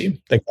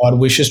humility that God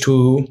wishes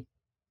to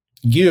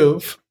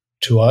give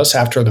to us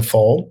after the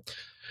fall,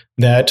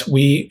 that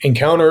we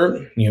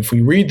encounter, if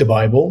we read the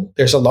Bible,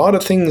 there's a lot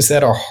of things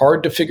that are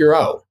hard to figure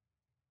out,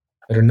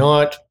 that are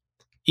not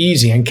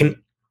easy, and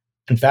can,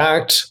 in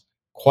fact,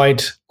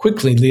 quite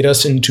quickly lead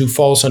us into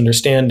false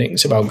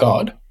understandings about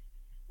God.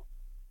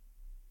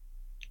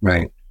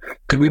 Right.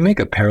 Could we make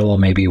a parallel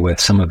maybe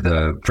with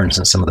for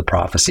instance, some of the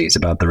prophecies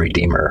about the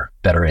Redeemer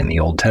that are in the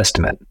Old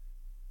Testament?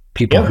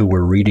 People who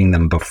were reading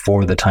them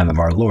before the time of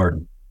our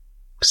Lord,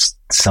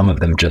 some of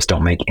them just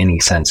don't make any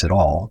sense at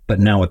all. But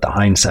now with the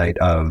hindsight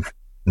of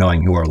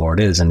knowing who our Lord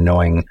is and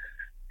knowing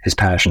His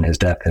passion, His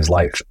death, His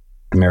life,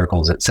 the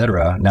miracles,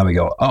 etc., now we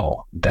go,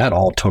 oh, that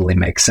all totally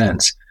makes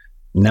sense.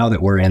 Now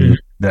that we're in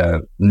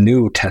the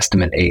New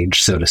Testament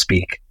age, so to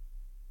speak,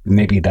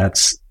 maybe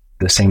that's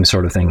the same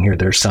sort of thing here.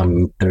 There's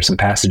some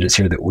passages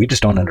here that we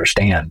just don't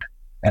understand.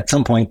 At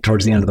some point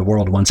towards the end of the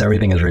world, once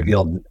everything is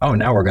revealed, oh,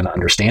 now we're going to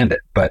understand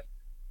it. But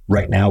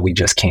right now we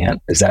just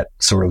can't. Is that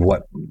sort of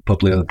what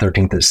Pope Leo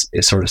XIII is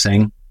sort of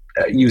saying,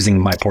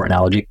 using my poor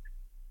analogy?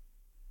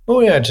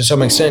 Oh yeah, to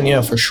some extent,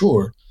 yeah, for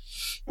sure.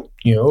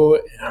 For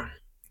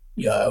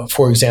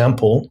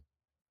example,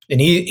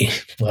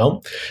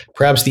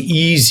 perhaps the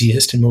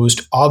easiest and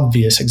most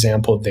obvious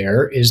example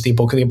there is the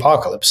book of the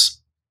Apocalypse.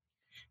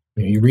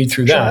 You read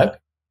through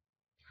that,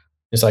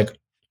 It's like,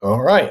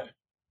 all right,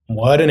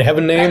 what in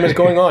heaven's name is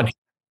going on?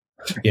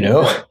 You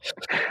know,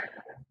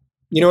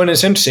 and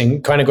it's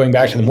interesting, kind of going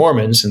back to the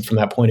Mormons, and from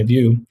that point of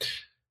view,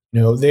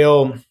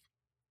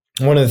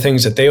 one of the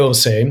things that they'll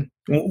say,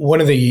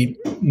 one of the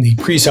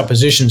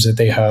presuppositions that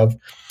they have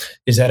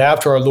is that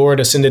after our Lord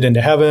ascended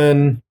into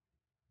heaven,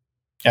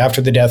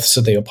 after the deaths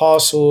of the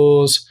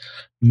apostles,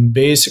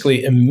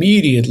 basically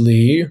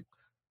immediately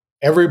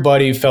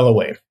everybody fell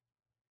away.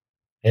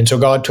 And so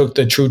God took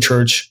the true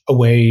church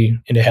away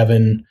into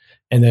heaven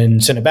and then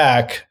sent it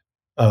back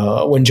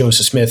when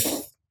Joseph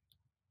Smith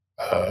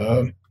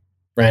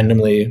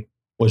randomly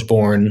was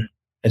born,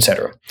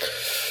 etc.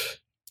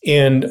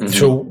 And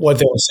so what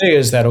they'll say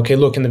is that, okay,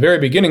 look, in the very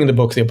beginning of the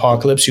book of the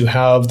Apocalypse, you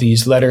have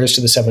these letters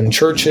to the 7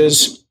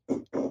 churches,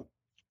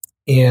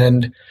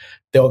 and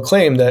they'll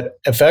claim that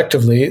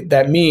effectively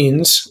that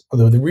means,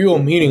 although the real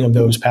meaning of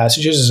those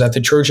passages is that the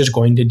church is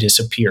going to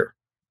disappear.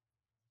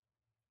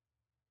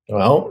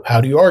 Well, how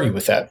do you argue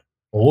with that?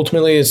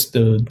 Ultimately, it's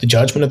the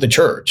judgment of the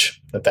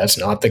church that that's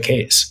not the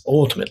case,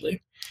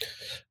 ultimately.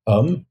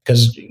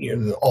 Because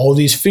all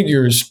these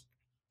figures,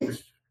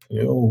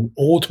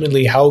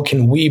 ultimately, how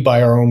can we,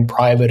 by our own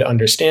private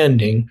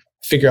understanding,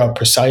 figure out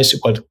precisely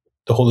what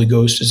the Holy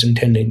Ghost is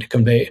intending to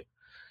convey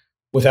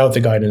without the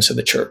guidance of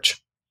the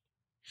church?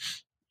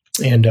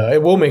 And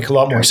it will make a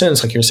lot more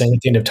sense, like you're saying,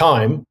 at the end of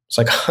time. It's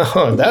like,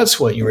 oh, that's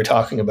what you were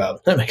talking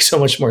about. That makes so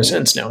much more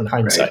sense now in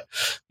hindsight.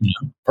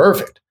 Right.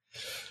 Perfect.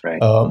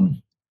 Right.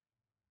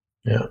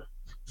 Yeah.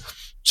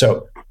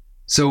 So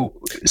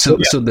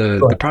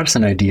the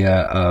Protestant idea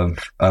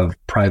of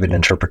private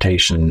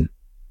interpretation,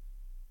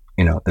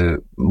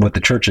 what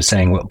the church is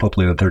saying, what Pope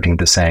Leo XIII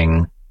is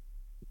saying,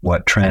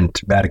 what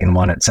Trent, Vatican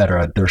I,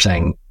 etc., they're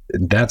saying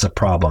that's a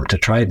problem. To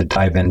try to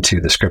dive into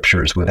the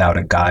scriptures without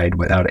a guide,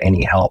 without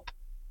any help,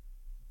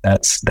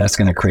 that's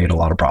going to create a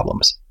lot of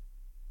problems.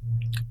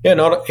 Yeah,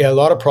 a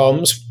lot of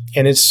problems.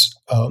 And it's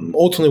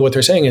ultimately what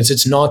they're saying is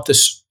it's not the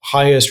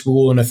highest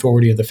rule and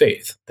authority of the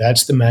faith.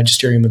 That's the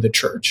magisterium of the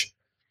church.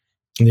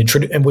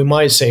 And we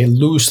might say,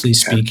 loosely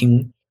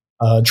speaking,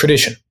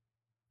 tradition.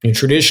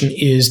 Tradition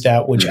is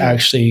that which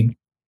actually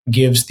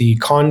gives the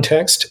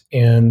context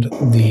and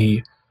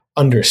the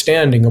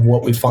understanding of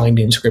what we find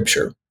in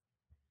Scripture.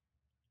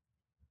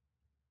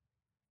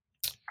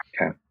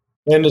 Okay.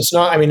 And it's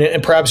not,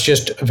 and perhaps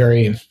just a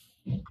very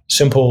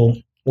simple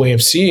way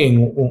of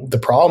seeing the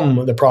problem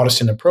of the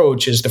Protestant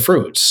approach is the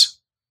fruits.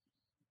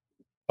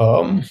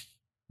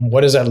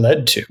 What has that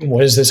led to?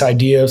 What is this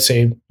idea,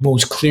 say,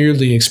 most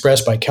clearly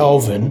expressed by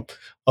Calvin,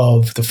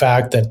 of the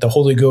fact that the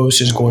Holy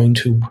Ghost is going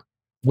to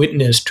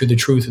witness to the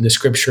truth of the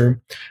Scripture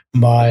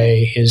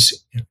by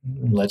his,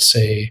 let's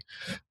say,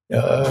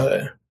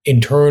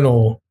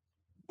 internal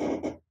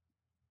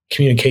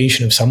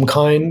communication of some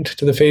kind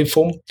to the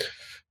faithful?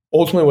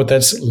 Ultimately, what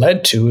that's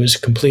led to is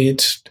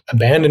complete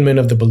abandonment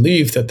of the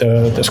belief that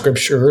the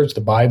Scriptures,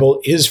 the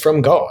Bible, is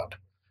from God,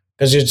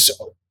 because it's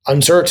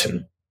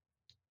uncertain.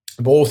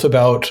 Both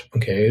about,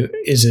 okay,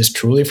 is this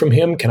truly from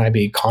him? Can I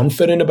be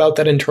confident about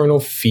that internal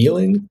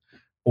feeling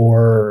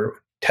or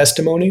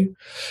testimony?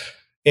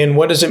 And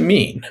what does it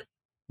mean?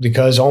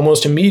 Because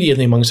almost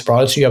immediately amongst the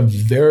Protestants, you have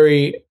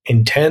very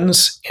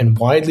intense and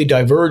widely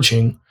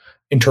diverging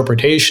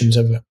interpretations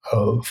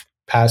of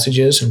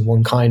passages in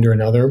one kind or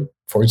another.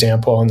 For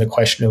example, on the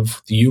question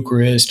of the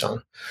Eucharist,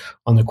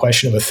 on the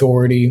question of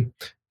authority,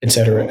 et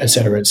cetera, et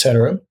cetera, et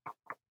cetera.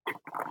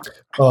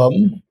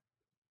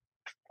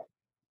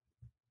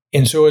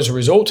 And so as a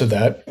result of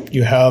that,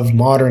 you have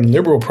modern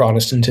liberal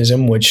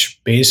Protestantism, which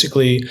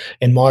basically,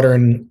 in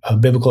modern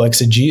biblical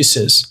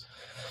exegesis,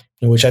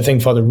 which I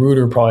think Father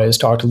Reuter probably has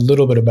talked a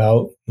little bit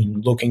about,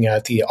 looking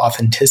at the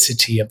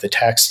authenticity of the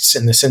texts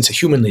in the sense of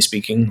humanly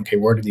speaking. Okay,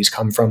 where did these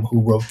come from? Who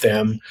wrote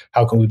them?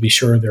 How can we be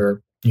sure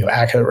they're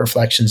accurate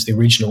reflections of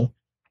the original?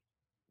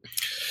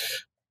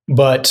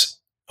 But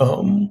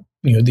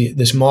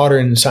this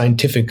modern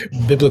scientific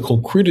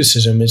biblical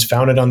criticism is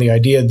founded on the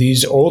idea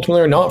these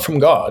ultimately are not from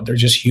God. They're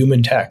just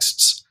human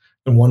texts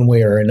in one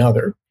way or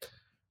another.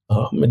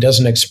 It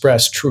doesn't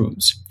express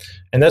truths.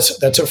 And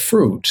that's a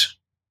fruit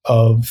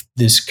of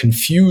this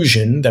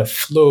confusion that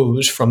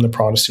flows from the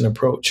Protestant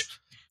approach.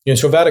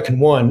 So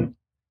Vatican I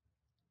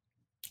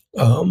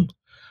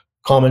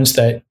comments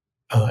that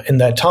in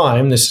that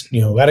time, this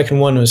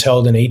Vatican I was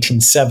held in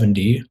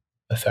 1870,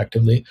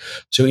 effectively.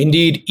 So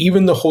indeed,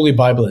 even the Holy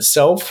Bible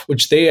itself,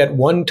 which they at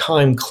one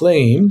time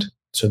claimed,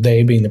 so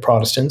they being the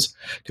Protestants,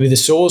 to be the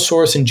sole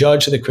source and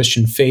judge of the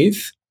Christian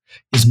faith,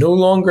 is no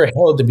longer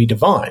held to be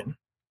divine,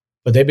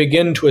 but they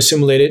begin to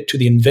assimilate it to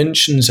the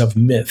inventions of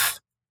myth.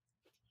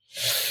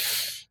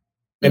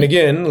 And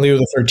again, Leo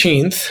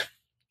XIII,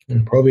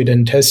 in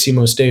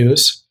Providentissimus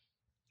Deus,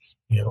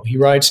 he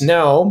writes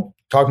now,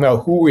 talking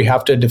about who we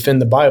have to defend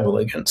the Bible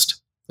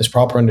against, this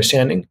proper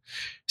understanding.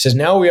 He says,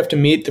 now we have to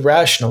meet the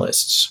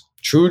rationalists,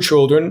 true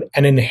children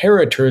and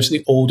inheritors of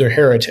the older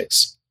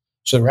heretics.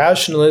 So the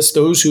rationalists,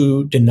 those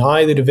who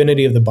deny the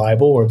divinity of the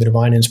Bible or the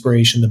divine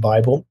inspiration of the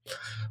Bible,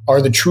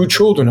 are the true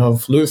children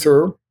of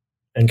Luther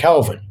and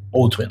Calvin,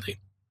 ultimately.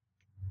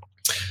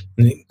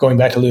 Going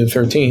back to Leo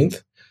XIII,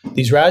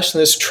 these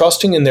rationalists,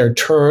 trusting in their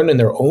turn and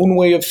their own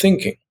way of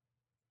thinking,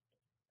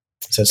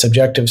 it's that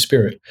subjective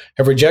spirit,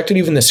 have rejected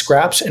even the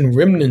scraps and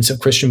remnants of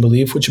Christian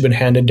belief which have been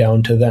handed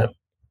down to them.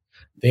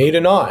 They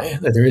deny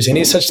that there is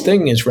any such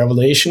thing as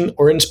revelation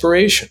or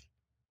inspiration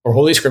or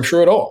Holy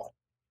Scripture at all.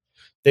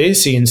 They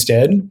see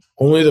instead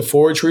only the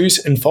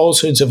forgeries and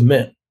falsehoods of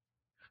men.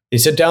 They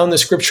set down the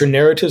Scripture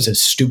narratives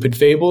as stupid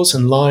fables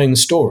and lying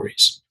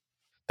stories.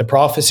 The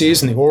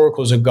prophecies and the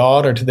oracles of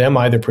God are to them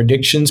either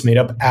predictions made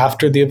up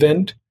after the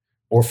event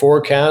or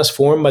forecasts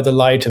formed by the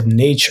light of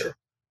nature.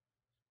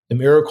 The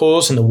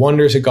miracles and the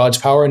wonders of God's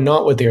power are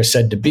not what they are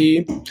said to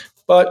be,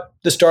 but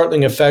the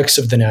startling effects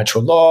of the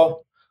natural law,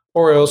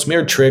 or else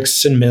mere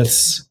tricks and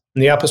myths,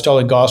 and the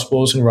apostolic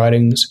gospels and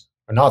writings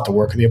are not the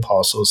work of the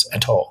apostles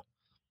at all.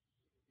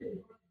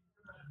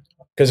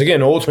 Because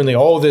again, ultimately,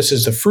 all of this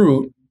is the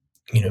fruit,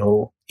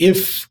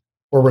 if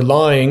we're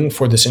relying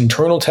for this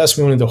internal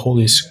testimony of the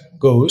Holy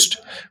Ghost,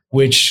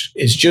 which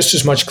is just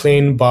as much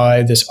claimed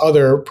by this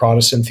other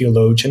Protestant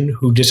theologian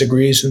who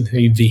disagrees with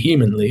me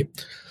vehemently,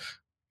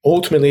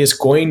 ultimately it's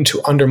going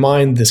to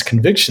undermine this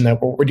conviction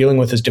that what we're dealing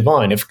with is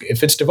divine. If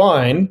it's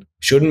divine,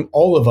 shouldn't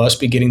all of us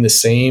be getting the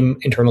same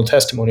internal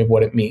testimony of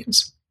what it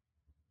means?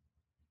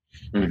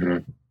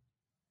 Mm-hmm.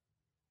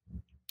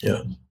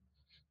 Yeah.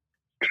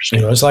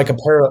 It's like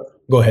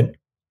go ahead.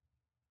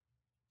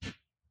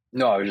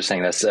 No, I was just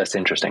saying that's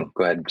interesting.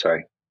 Go ahead.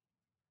 Sorry.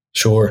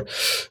 Sure.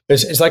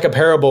 It's like a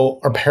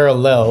parable or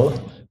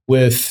parallel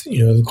with,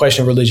 the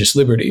question of religious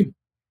liberty.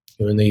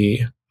 In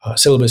the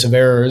Syllabus of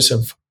Errors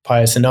of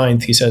Pius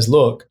IX, he says,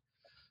 look,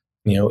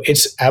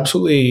 it's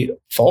absolutely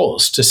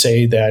false to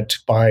say that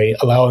by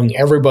allowing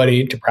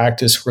everybody to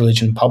practice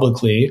religion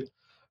publicly,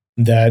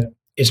 that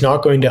it's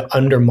not going to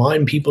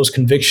undermine people's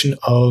conviction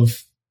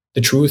of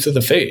the truth of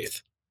the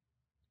faith.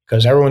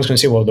 Because everyone's going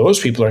to say, well, those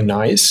people are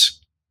nice.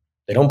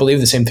 They don't believe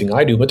the same thing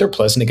I do, but they're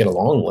pleasant to get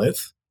along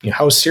with.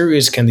 How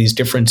serious can these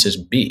differences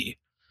be?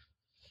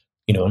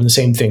 And the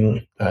same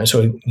thing.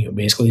 So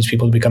basically these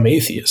people become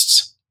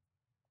atheists,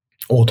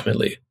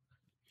 ultimately.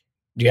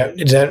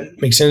 Does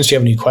that make sense? Do you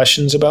have any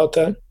questions about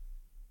that?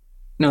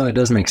 No, it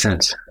does make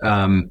sense.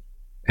 And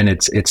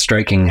it's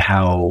striking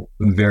how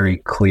very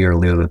clear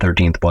Leo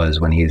XIII was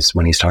when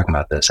he's talking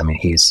about this. I mean,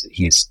 he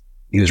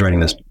was writing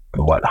this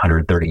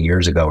 130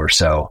 years ago or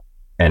so,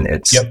 and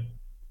it's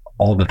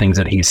all the things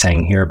that he's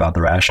saying here about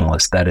the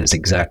rationalists. That is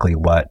exactly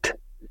what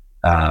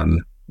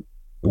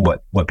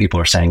people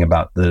are saying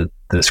about the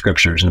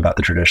scriptures and about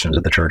the traditions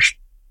of the church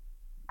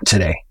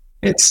today.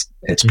 It's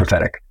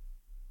prophetic.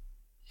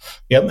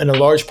 Yep, and a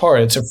large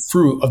part, it's a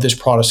fruit of this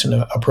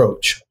Protestant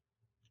approach.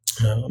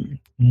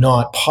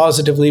 Not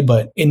positively,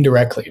 but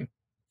indirectly,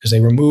 because they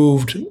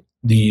removed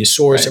the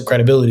source of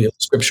credibility of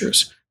the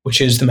scriptures,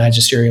 which is the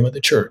magisterium of the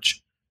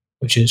church,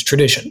 which is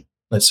tradition,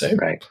 let's say.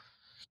 Right.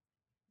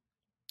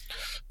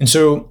 And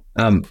so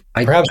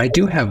I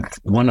do have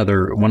one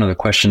other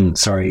question,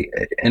 sorry,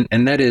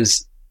 and that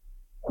is,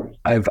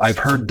 I've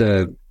heard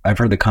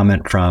the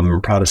comment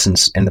from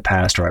Protestants in the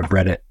past, or I've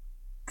read it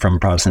from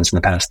Protestants in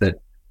the past, that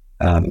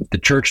the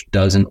church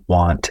doesn't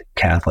want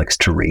Catholics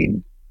to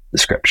read the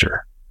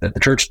scripture, that the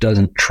church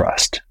doesn't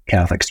trust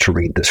Catholics to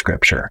read the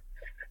scripture.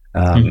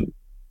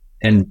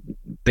 And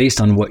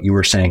based on what you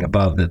were saying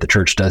above, that the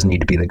church does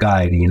need to be the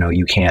guide,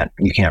 you can't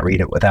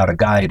read it without a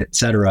guide,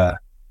 etc.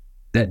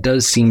 That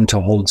does seem to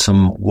hold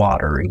some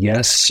water.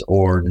 Yes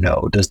or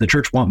no? Does the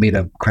church want me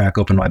to crack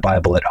open my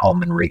Bible at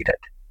home and read it?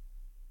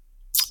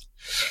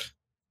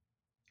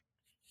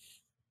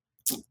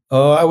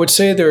 I would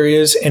say there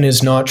is and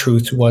is not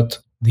truth to what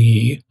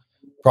the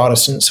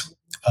Protestants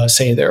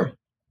say there.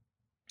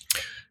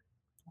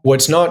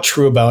 What's not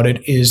true about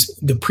it is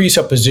the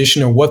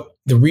presupposition, or what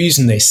the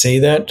reason they say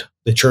that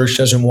the church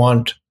doesn't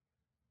want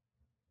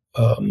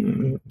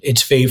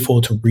its faithful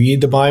to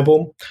read the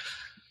Bible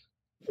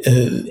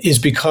is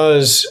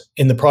because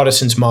in the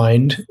Protestants'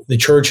 mind, the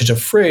church is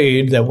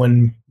afraid that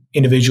when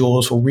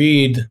individuals will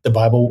read the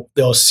Bible,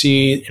 they'll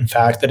see, in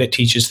fact, that it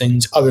teaches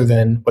things other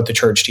than what the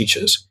church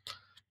teaches.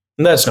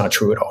 And that's not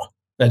true at all.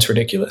 That's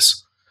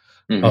ridiculous.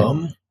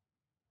 And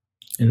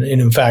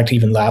in fact,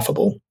 even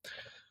laughable.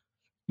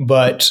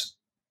 But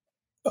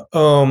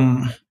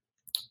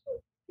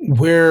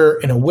where,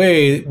 in a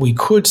way, we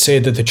could say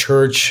that the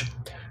church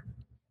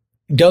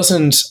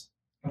doesn't,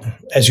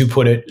 as you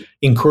put it,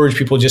 encourage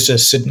people just to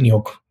sit,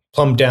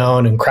 plump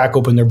down and crack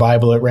open their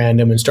Bible at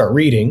random and start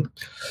reading,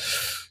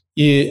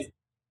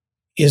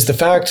 is the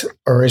fact,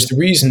 or is the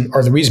reason,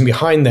 or the reason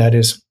behind that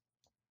is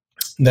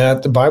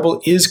that the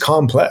Bible is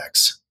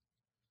complex.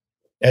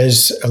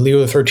 As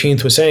Leo XIII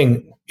was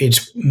saying,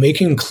 it's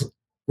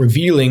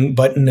revealing,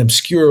 but in an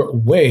obscure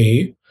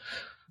way,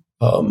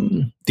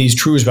 these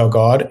truths about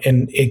God,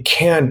 and it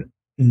can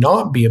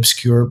not be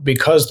obscure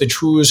because the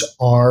truths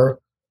are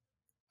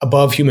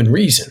above human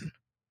reason.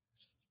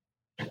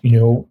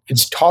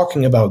 It's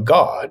talking about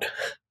God.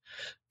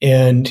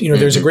 And,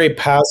 there's a great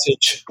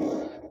passage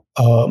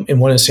in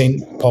one of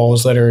St.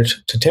 Paul's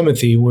letters to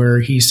Timothy where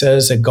he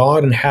says that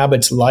God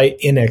inhabits light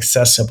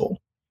inaccessible.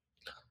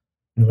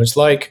 It's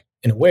like,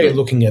 in a way,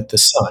 looking at the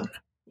sun.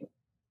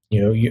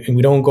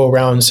 We don't go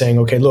around saying,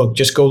 okay, look,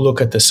 just go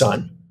look at the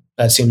sun.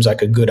 That seems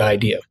like a good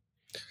idea.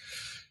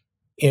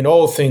 In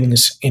all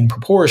things in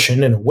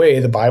proportion, in a way,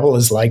 the Bible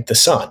is like the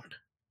sun.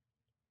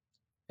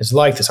 It's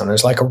like the sun.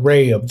 It's like a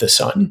ray of the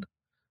sun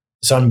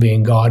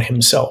being God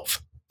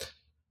himself.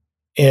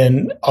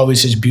 And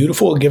obviously it's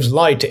beautiful. It gives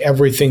light to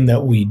everything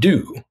that we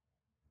do.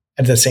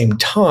 At the same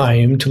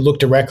time, to look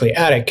directly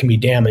at it can be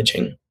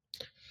damaging,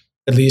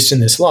 at least in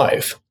this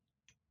life.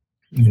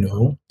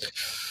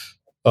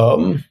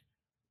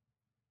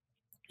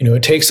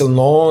 It takes a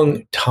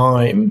long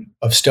time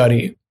of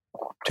study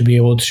to be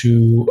able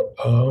to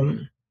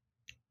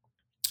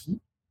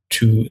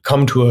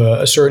come to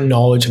a certain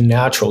knowledge of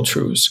natural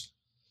truths.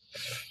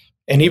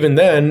 And even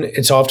then,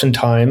 it's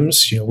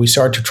oftentimes, we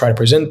start to try to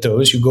present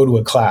those. You go to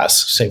a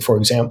class, say, for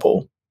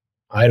example,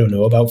 I don't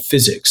know, about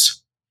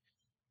physics.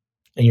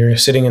 And you're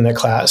sitting in that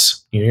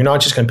class. You're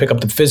not just going to pick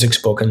up the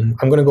physics book and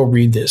I'm going to go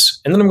read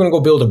this. And then I'm going to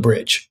go build a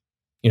bridge.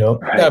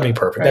 Right, that'd be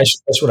perfect. Right.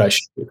 That's what I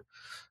should do.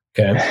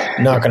 Okay.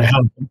 Not going to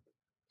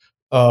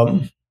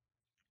happen.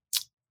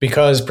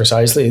 Because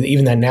precisely,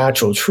 even that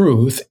natural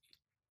truth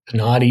is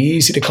not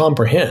easy to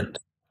comprehend.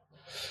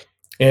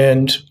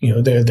 And,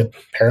 the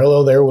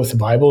parallel there with the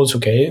Bible is,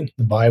 okay,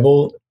 the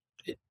Bible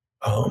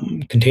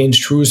contains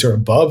truths that are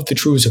above the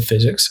truths of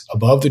physics,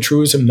 above the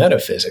truths of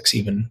metaphysics,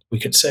 even, we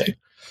could say,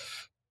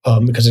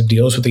 because it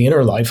deals with the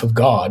inner life of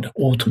God,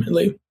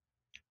 ultimately.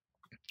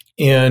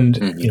 And,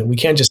 we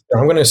can't just,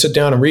 I'm going to sit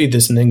down and read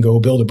this and then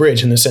go build a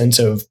bridge in the sense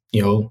of,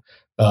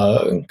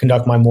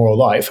 conduct my moral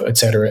life, et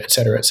cetera, et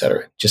cetera, et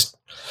cetera. Just,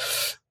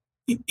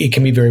 it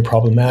can be very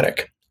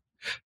problematic.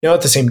 Now,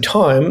 at the same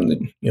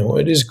time,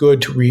 it is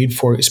good to read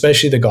for,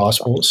 especially the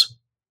Gospels,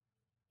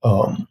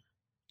 to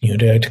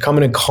come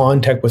into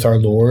contact with our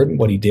Lord,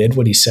 what he did,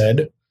 what he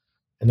said.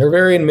 And they're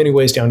very, in many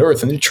ways, down to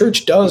earth. And the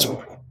church does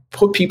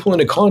put people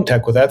into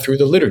contact with that through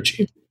the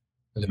liturgy,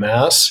 the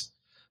Mass,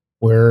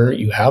 where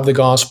you have the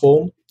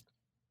Gospel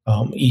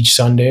each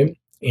Sunday,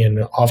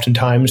 and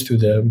oftentimes through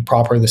the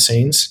proper of the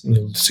saints,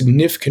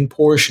 significant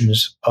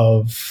portions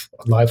of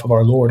the life of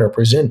our Lord are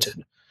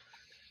presented,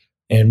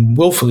 and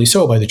willfully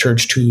so by the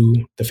church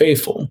to the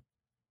faithful.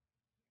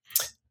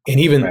 And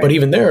but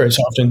even there, it's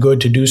often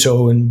good to do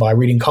so by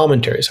reading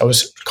commentaries. I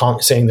was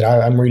saying that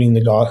I'm reading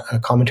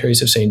the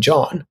commentaries of St.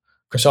 John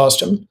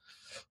Chrysostom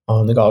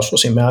on the Gospel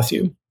of St.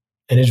 Matthew,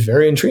 and it's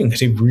very intriguing because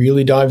he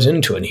really dives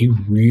into it. And he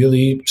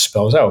really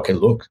spells out, okay,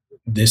 look,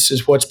 this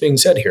is what's being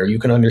said here. You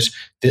can understand,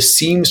 this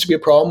seems to be a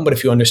problem, but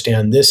if you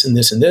understand this and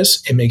this and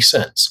this, it makes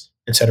sense,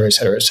 et cetera, et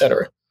cetera, et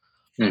cetera.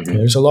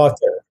 There's a lot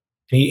there.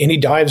 And he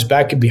dives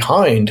back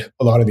behind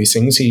a lot of these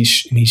things. He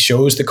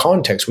shows the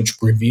context, which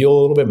reveal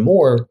a little bit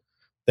more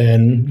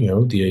than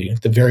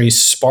the very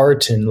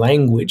Spartan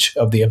language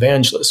of the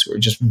evangelists, who are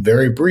just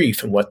very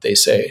brief in what they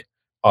say,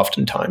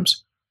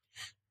 oftentimes.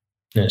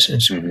 And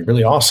it's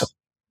really awesome.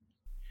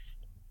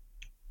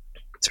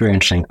 It's very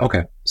interesting.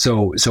 Okay,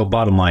 so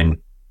bottom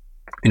line,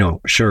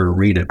 sure,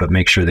 read it, but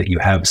make sure that you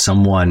have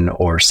someone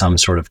or some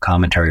sort of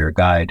commentary or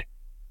guide,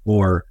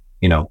 or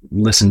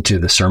listen to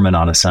the sermon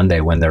on a Sunday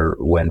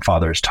when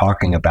Father is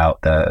talking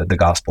about the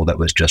gospel that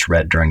was just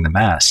read during the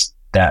Mass.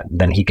 That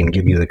then he can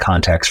give you the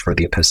context for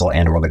the epistle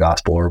and or the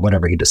gospel or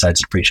whatever he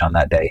decides to preach on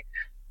that day.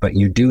 But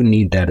you do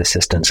need that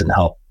assistance and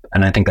help.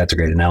 And I think that's a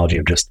great analogy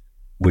of just,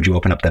 would you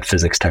open up that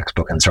physics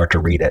textbook and start to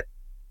read it?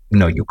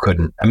 No, you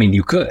couldn't. I mean,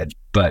 you could,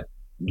 but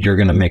you're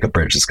going to make a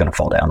bridge that's going to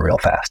fall down real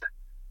fast.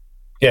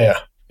 Yeah.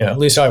 At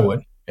least I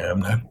would. I'm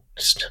not.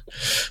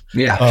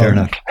 Yeah, fair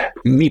enough.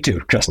 Me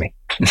too. Trust me.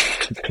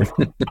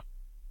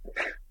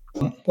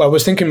 Well, I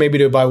was thinking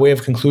maybe by way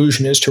of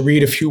conclusion is to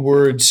read a few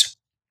words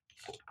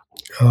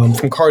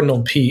from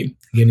Cardinal P.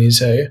 Again,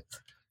 he's a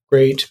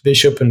great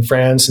bishop in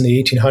France in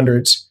the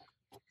 1800s.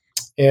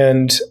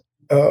 And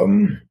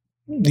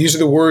these are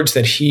the words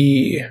that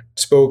he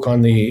spoke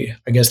on the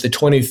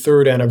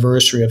 23rd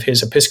anniversary of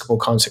his episcopal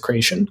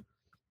consecration.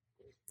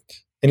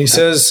 And he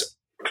says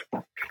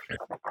that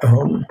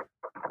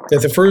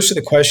the first of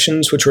the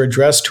questions which were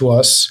addressed to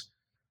us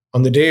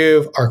on the day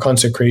of our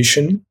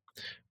consecration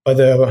by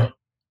the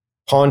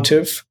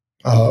pontiff,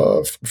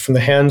 from the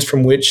hands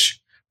from which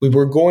we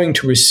were going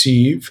to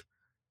receive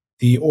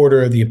the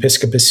order of the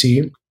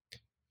episcopacy,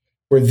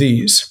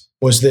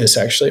 was this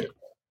actually.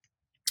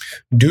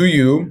 Do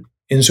you,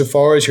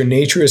 insofar as your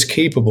nature is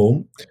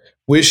capable,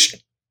 wish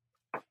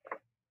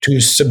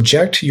to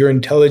subject your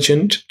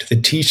intelligence to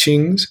the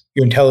teachings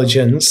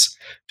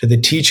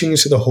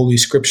of the Holy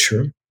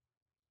Scripture?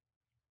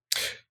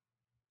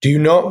 Do you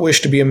not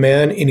wish to be a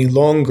man any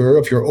longer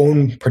of your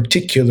own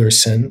particular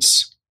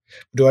sense,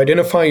 but to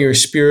identify your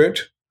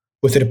spirit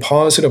with a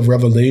deposit of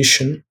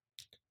revelation,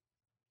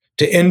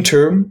 to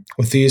enter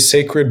with these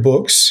sacred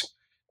books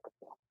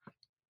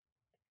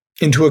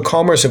into a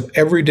commerce of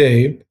every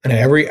day and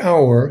every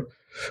hour,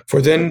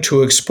 for then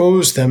to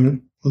expose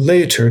them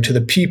later to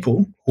the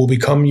people who will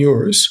become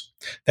yours,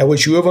 that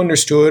which you have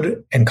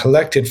understood and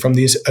collected from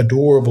these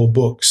adorable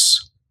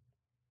books?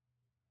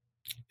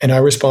 And I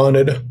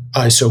responded,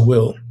 I so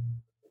will.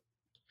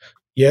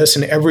 Yes,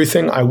 in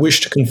everything I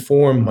wish to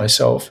conform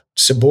myself,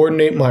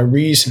 subordinate my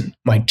reason,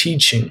 my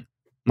teaching,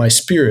 my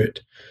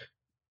spirit,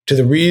 to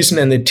the reason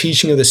and the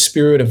teaching of the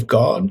Spirit of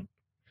God,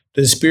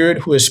 to the Spirit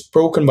who is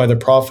spoken by the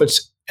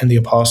prophets and the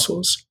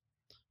apostles.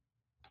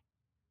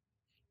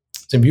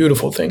 It's a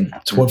beautiful thing.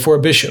 It's what for a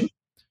bishop.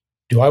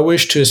 Do I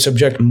wish to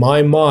subject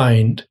my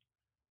mind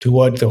to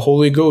what the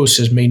Holy Ghost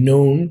has made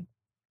known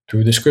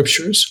through the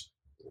Scriptures?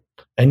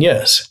 And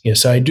yes,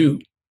 I do.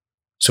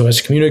 So as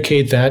to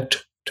communicate that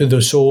to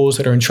the souls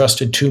that are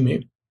entrusted to me.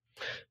 And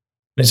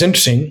it's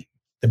interesting.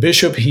 The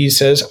bishop, he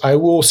says, I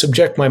will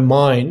subject my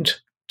mind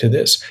to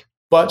this,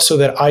 but so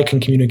that I can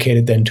communicate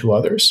it then to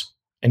others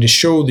and to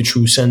show the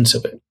true sense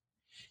of it.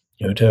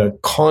 To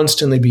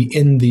constantly be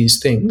in these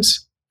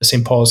things, as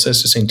St. Paul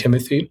says to St.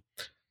 Timothy.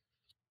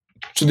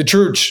 So the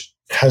church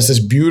has this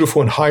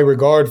beautiful and high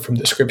regard from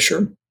the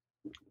Scripture,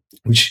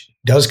 which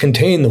does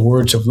contain the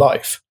words of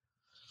life.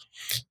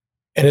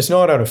 And it's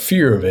not out of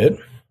fear of it,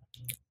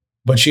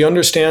 but she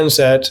understands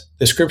that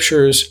the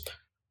Scriptures,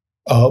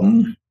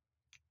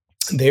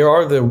 they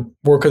are the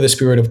work of the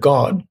Spirit of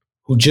God,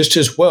 who just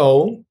as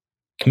well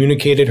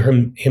communicated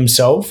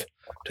himself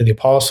to the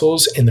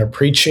apostles in their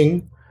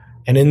preaching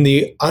and in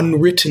the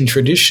unwritten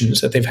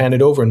traditions that they've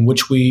handed over, in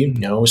which we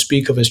now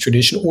speak of as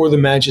tradition or the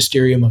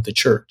magisterium of the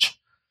church.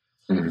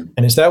 Mm-hmm.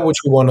 And it's that which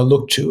we want to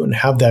look to and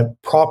have that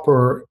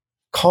proper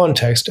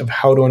context of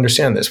how to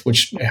understand this,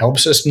 which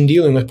helps us in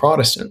dealing with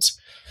Protestants.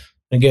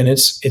 Again,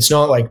 it's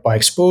not like by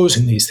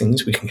exposing these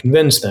things we can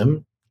convince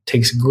them. It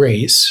takes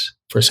grace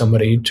for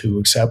somebody to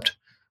accept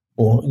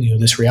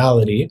this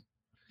reality.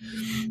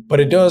 But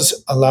it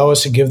does allow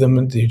us to give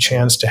them the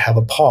chance to have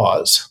a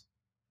pause,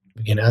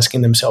 begin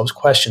asking themselves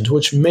questions,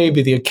 which may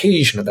be the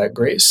occasion of that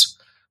grace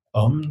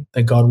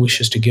that God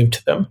wishes to give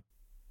to them.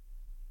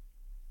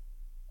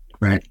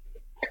 Right.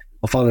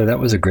 Well, Father, that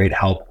was a great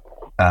help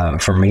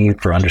for me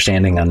for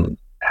understanding on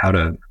how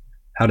to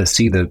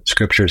see the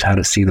Scriptures, how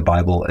to see the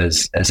Bible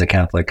as a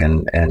Catholic,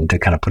 and to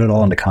kind of put it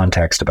all into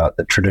context about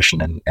the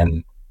tradition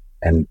and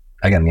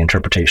again, the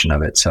interpretation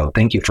of it. So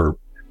thank you for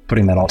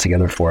putting that all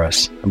together for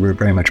us. We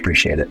very much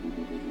appreciate it.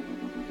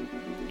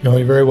 No,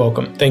 you're very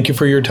welcome. Thank you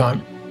for your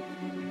time.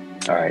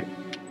 All right.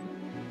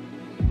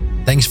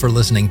 Thanks for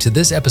listening to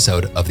this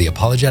episode of the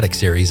Apologetics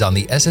series on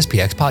the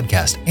SSPX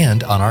podcast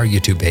and on our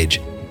YouTube page.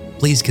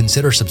 Please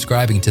consider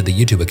subscribing to the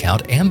YouTube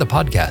account and the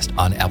podcast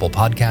on Apple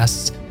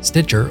Podcasts,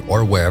 Stitcher,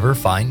 or wherever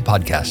fine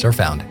podcasts are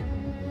found.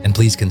 And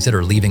please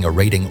consider leaving a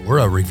rating or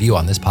a review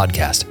on this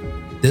podcast.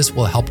 This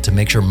will help to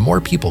make sure more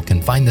people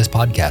can find this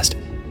podcast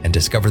and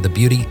discover the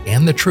beauty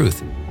and the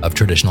truth of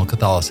traditional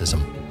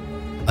Catholicism.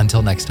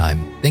 Until next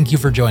time, thank you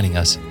for joining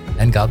us,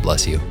 and God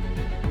bless you.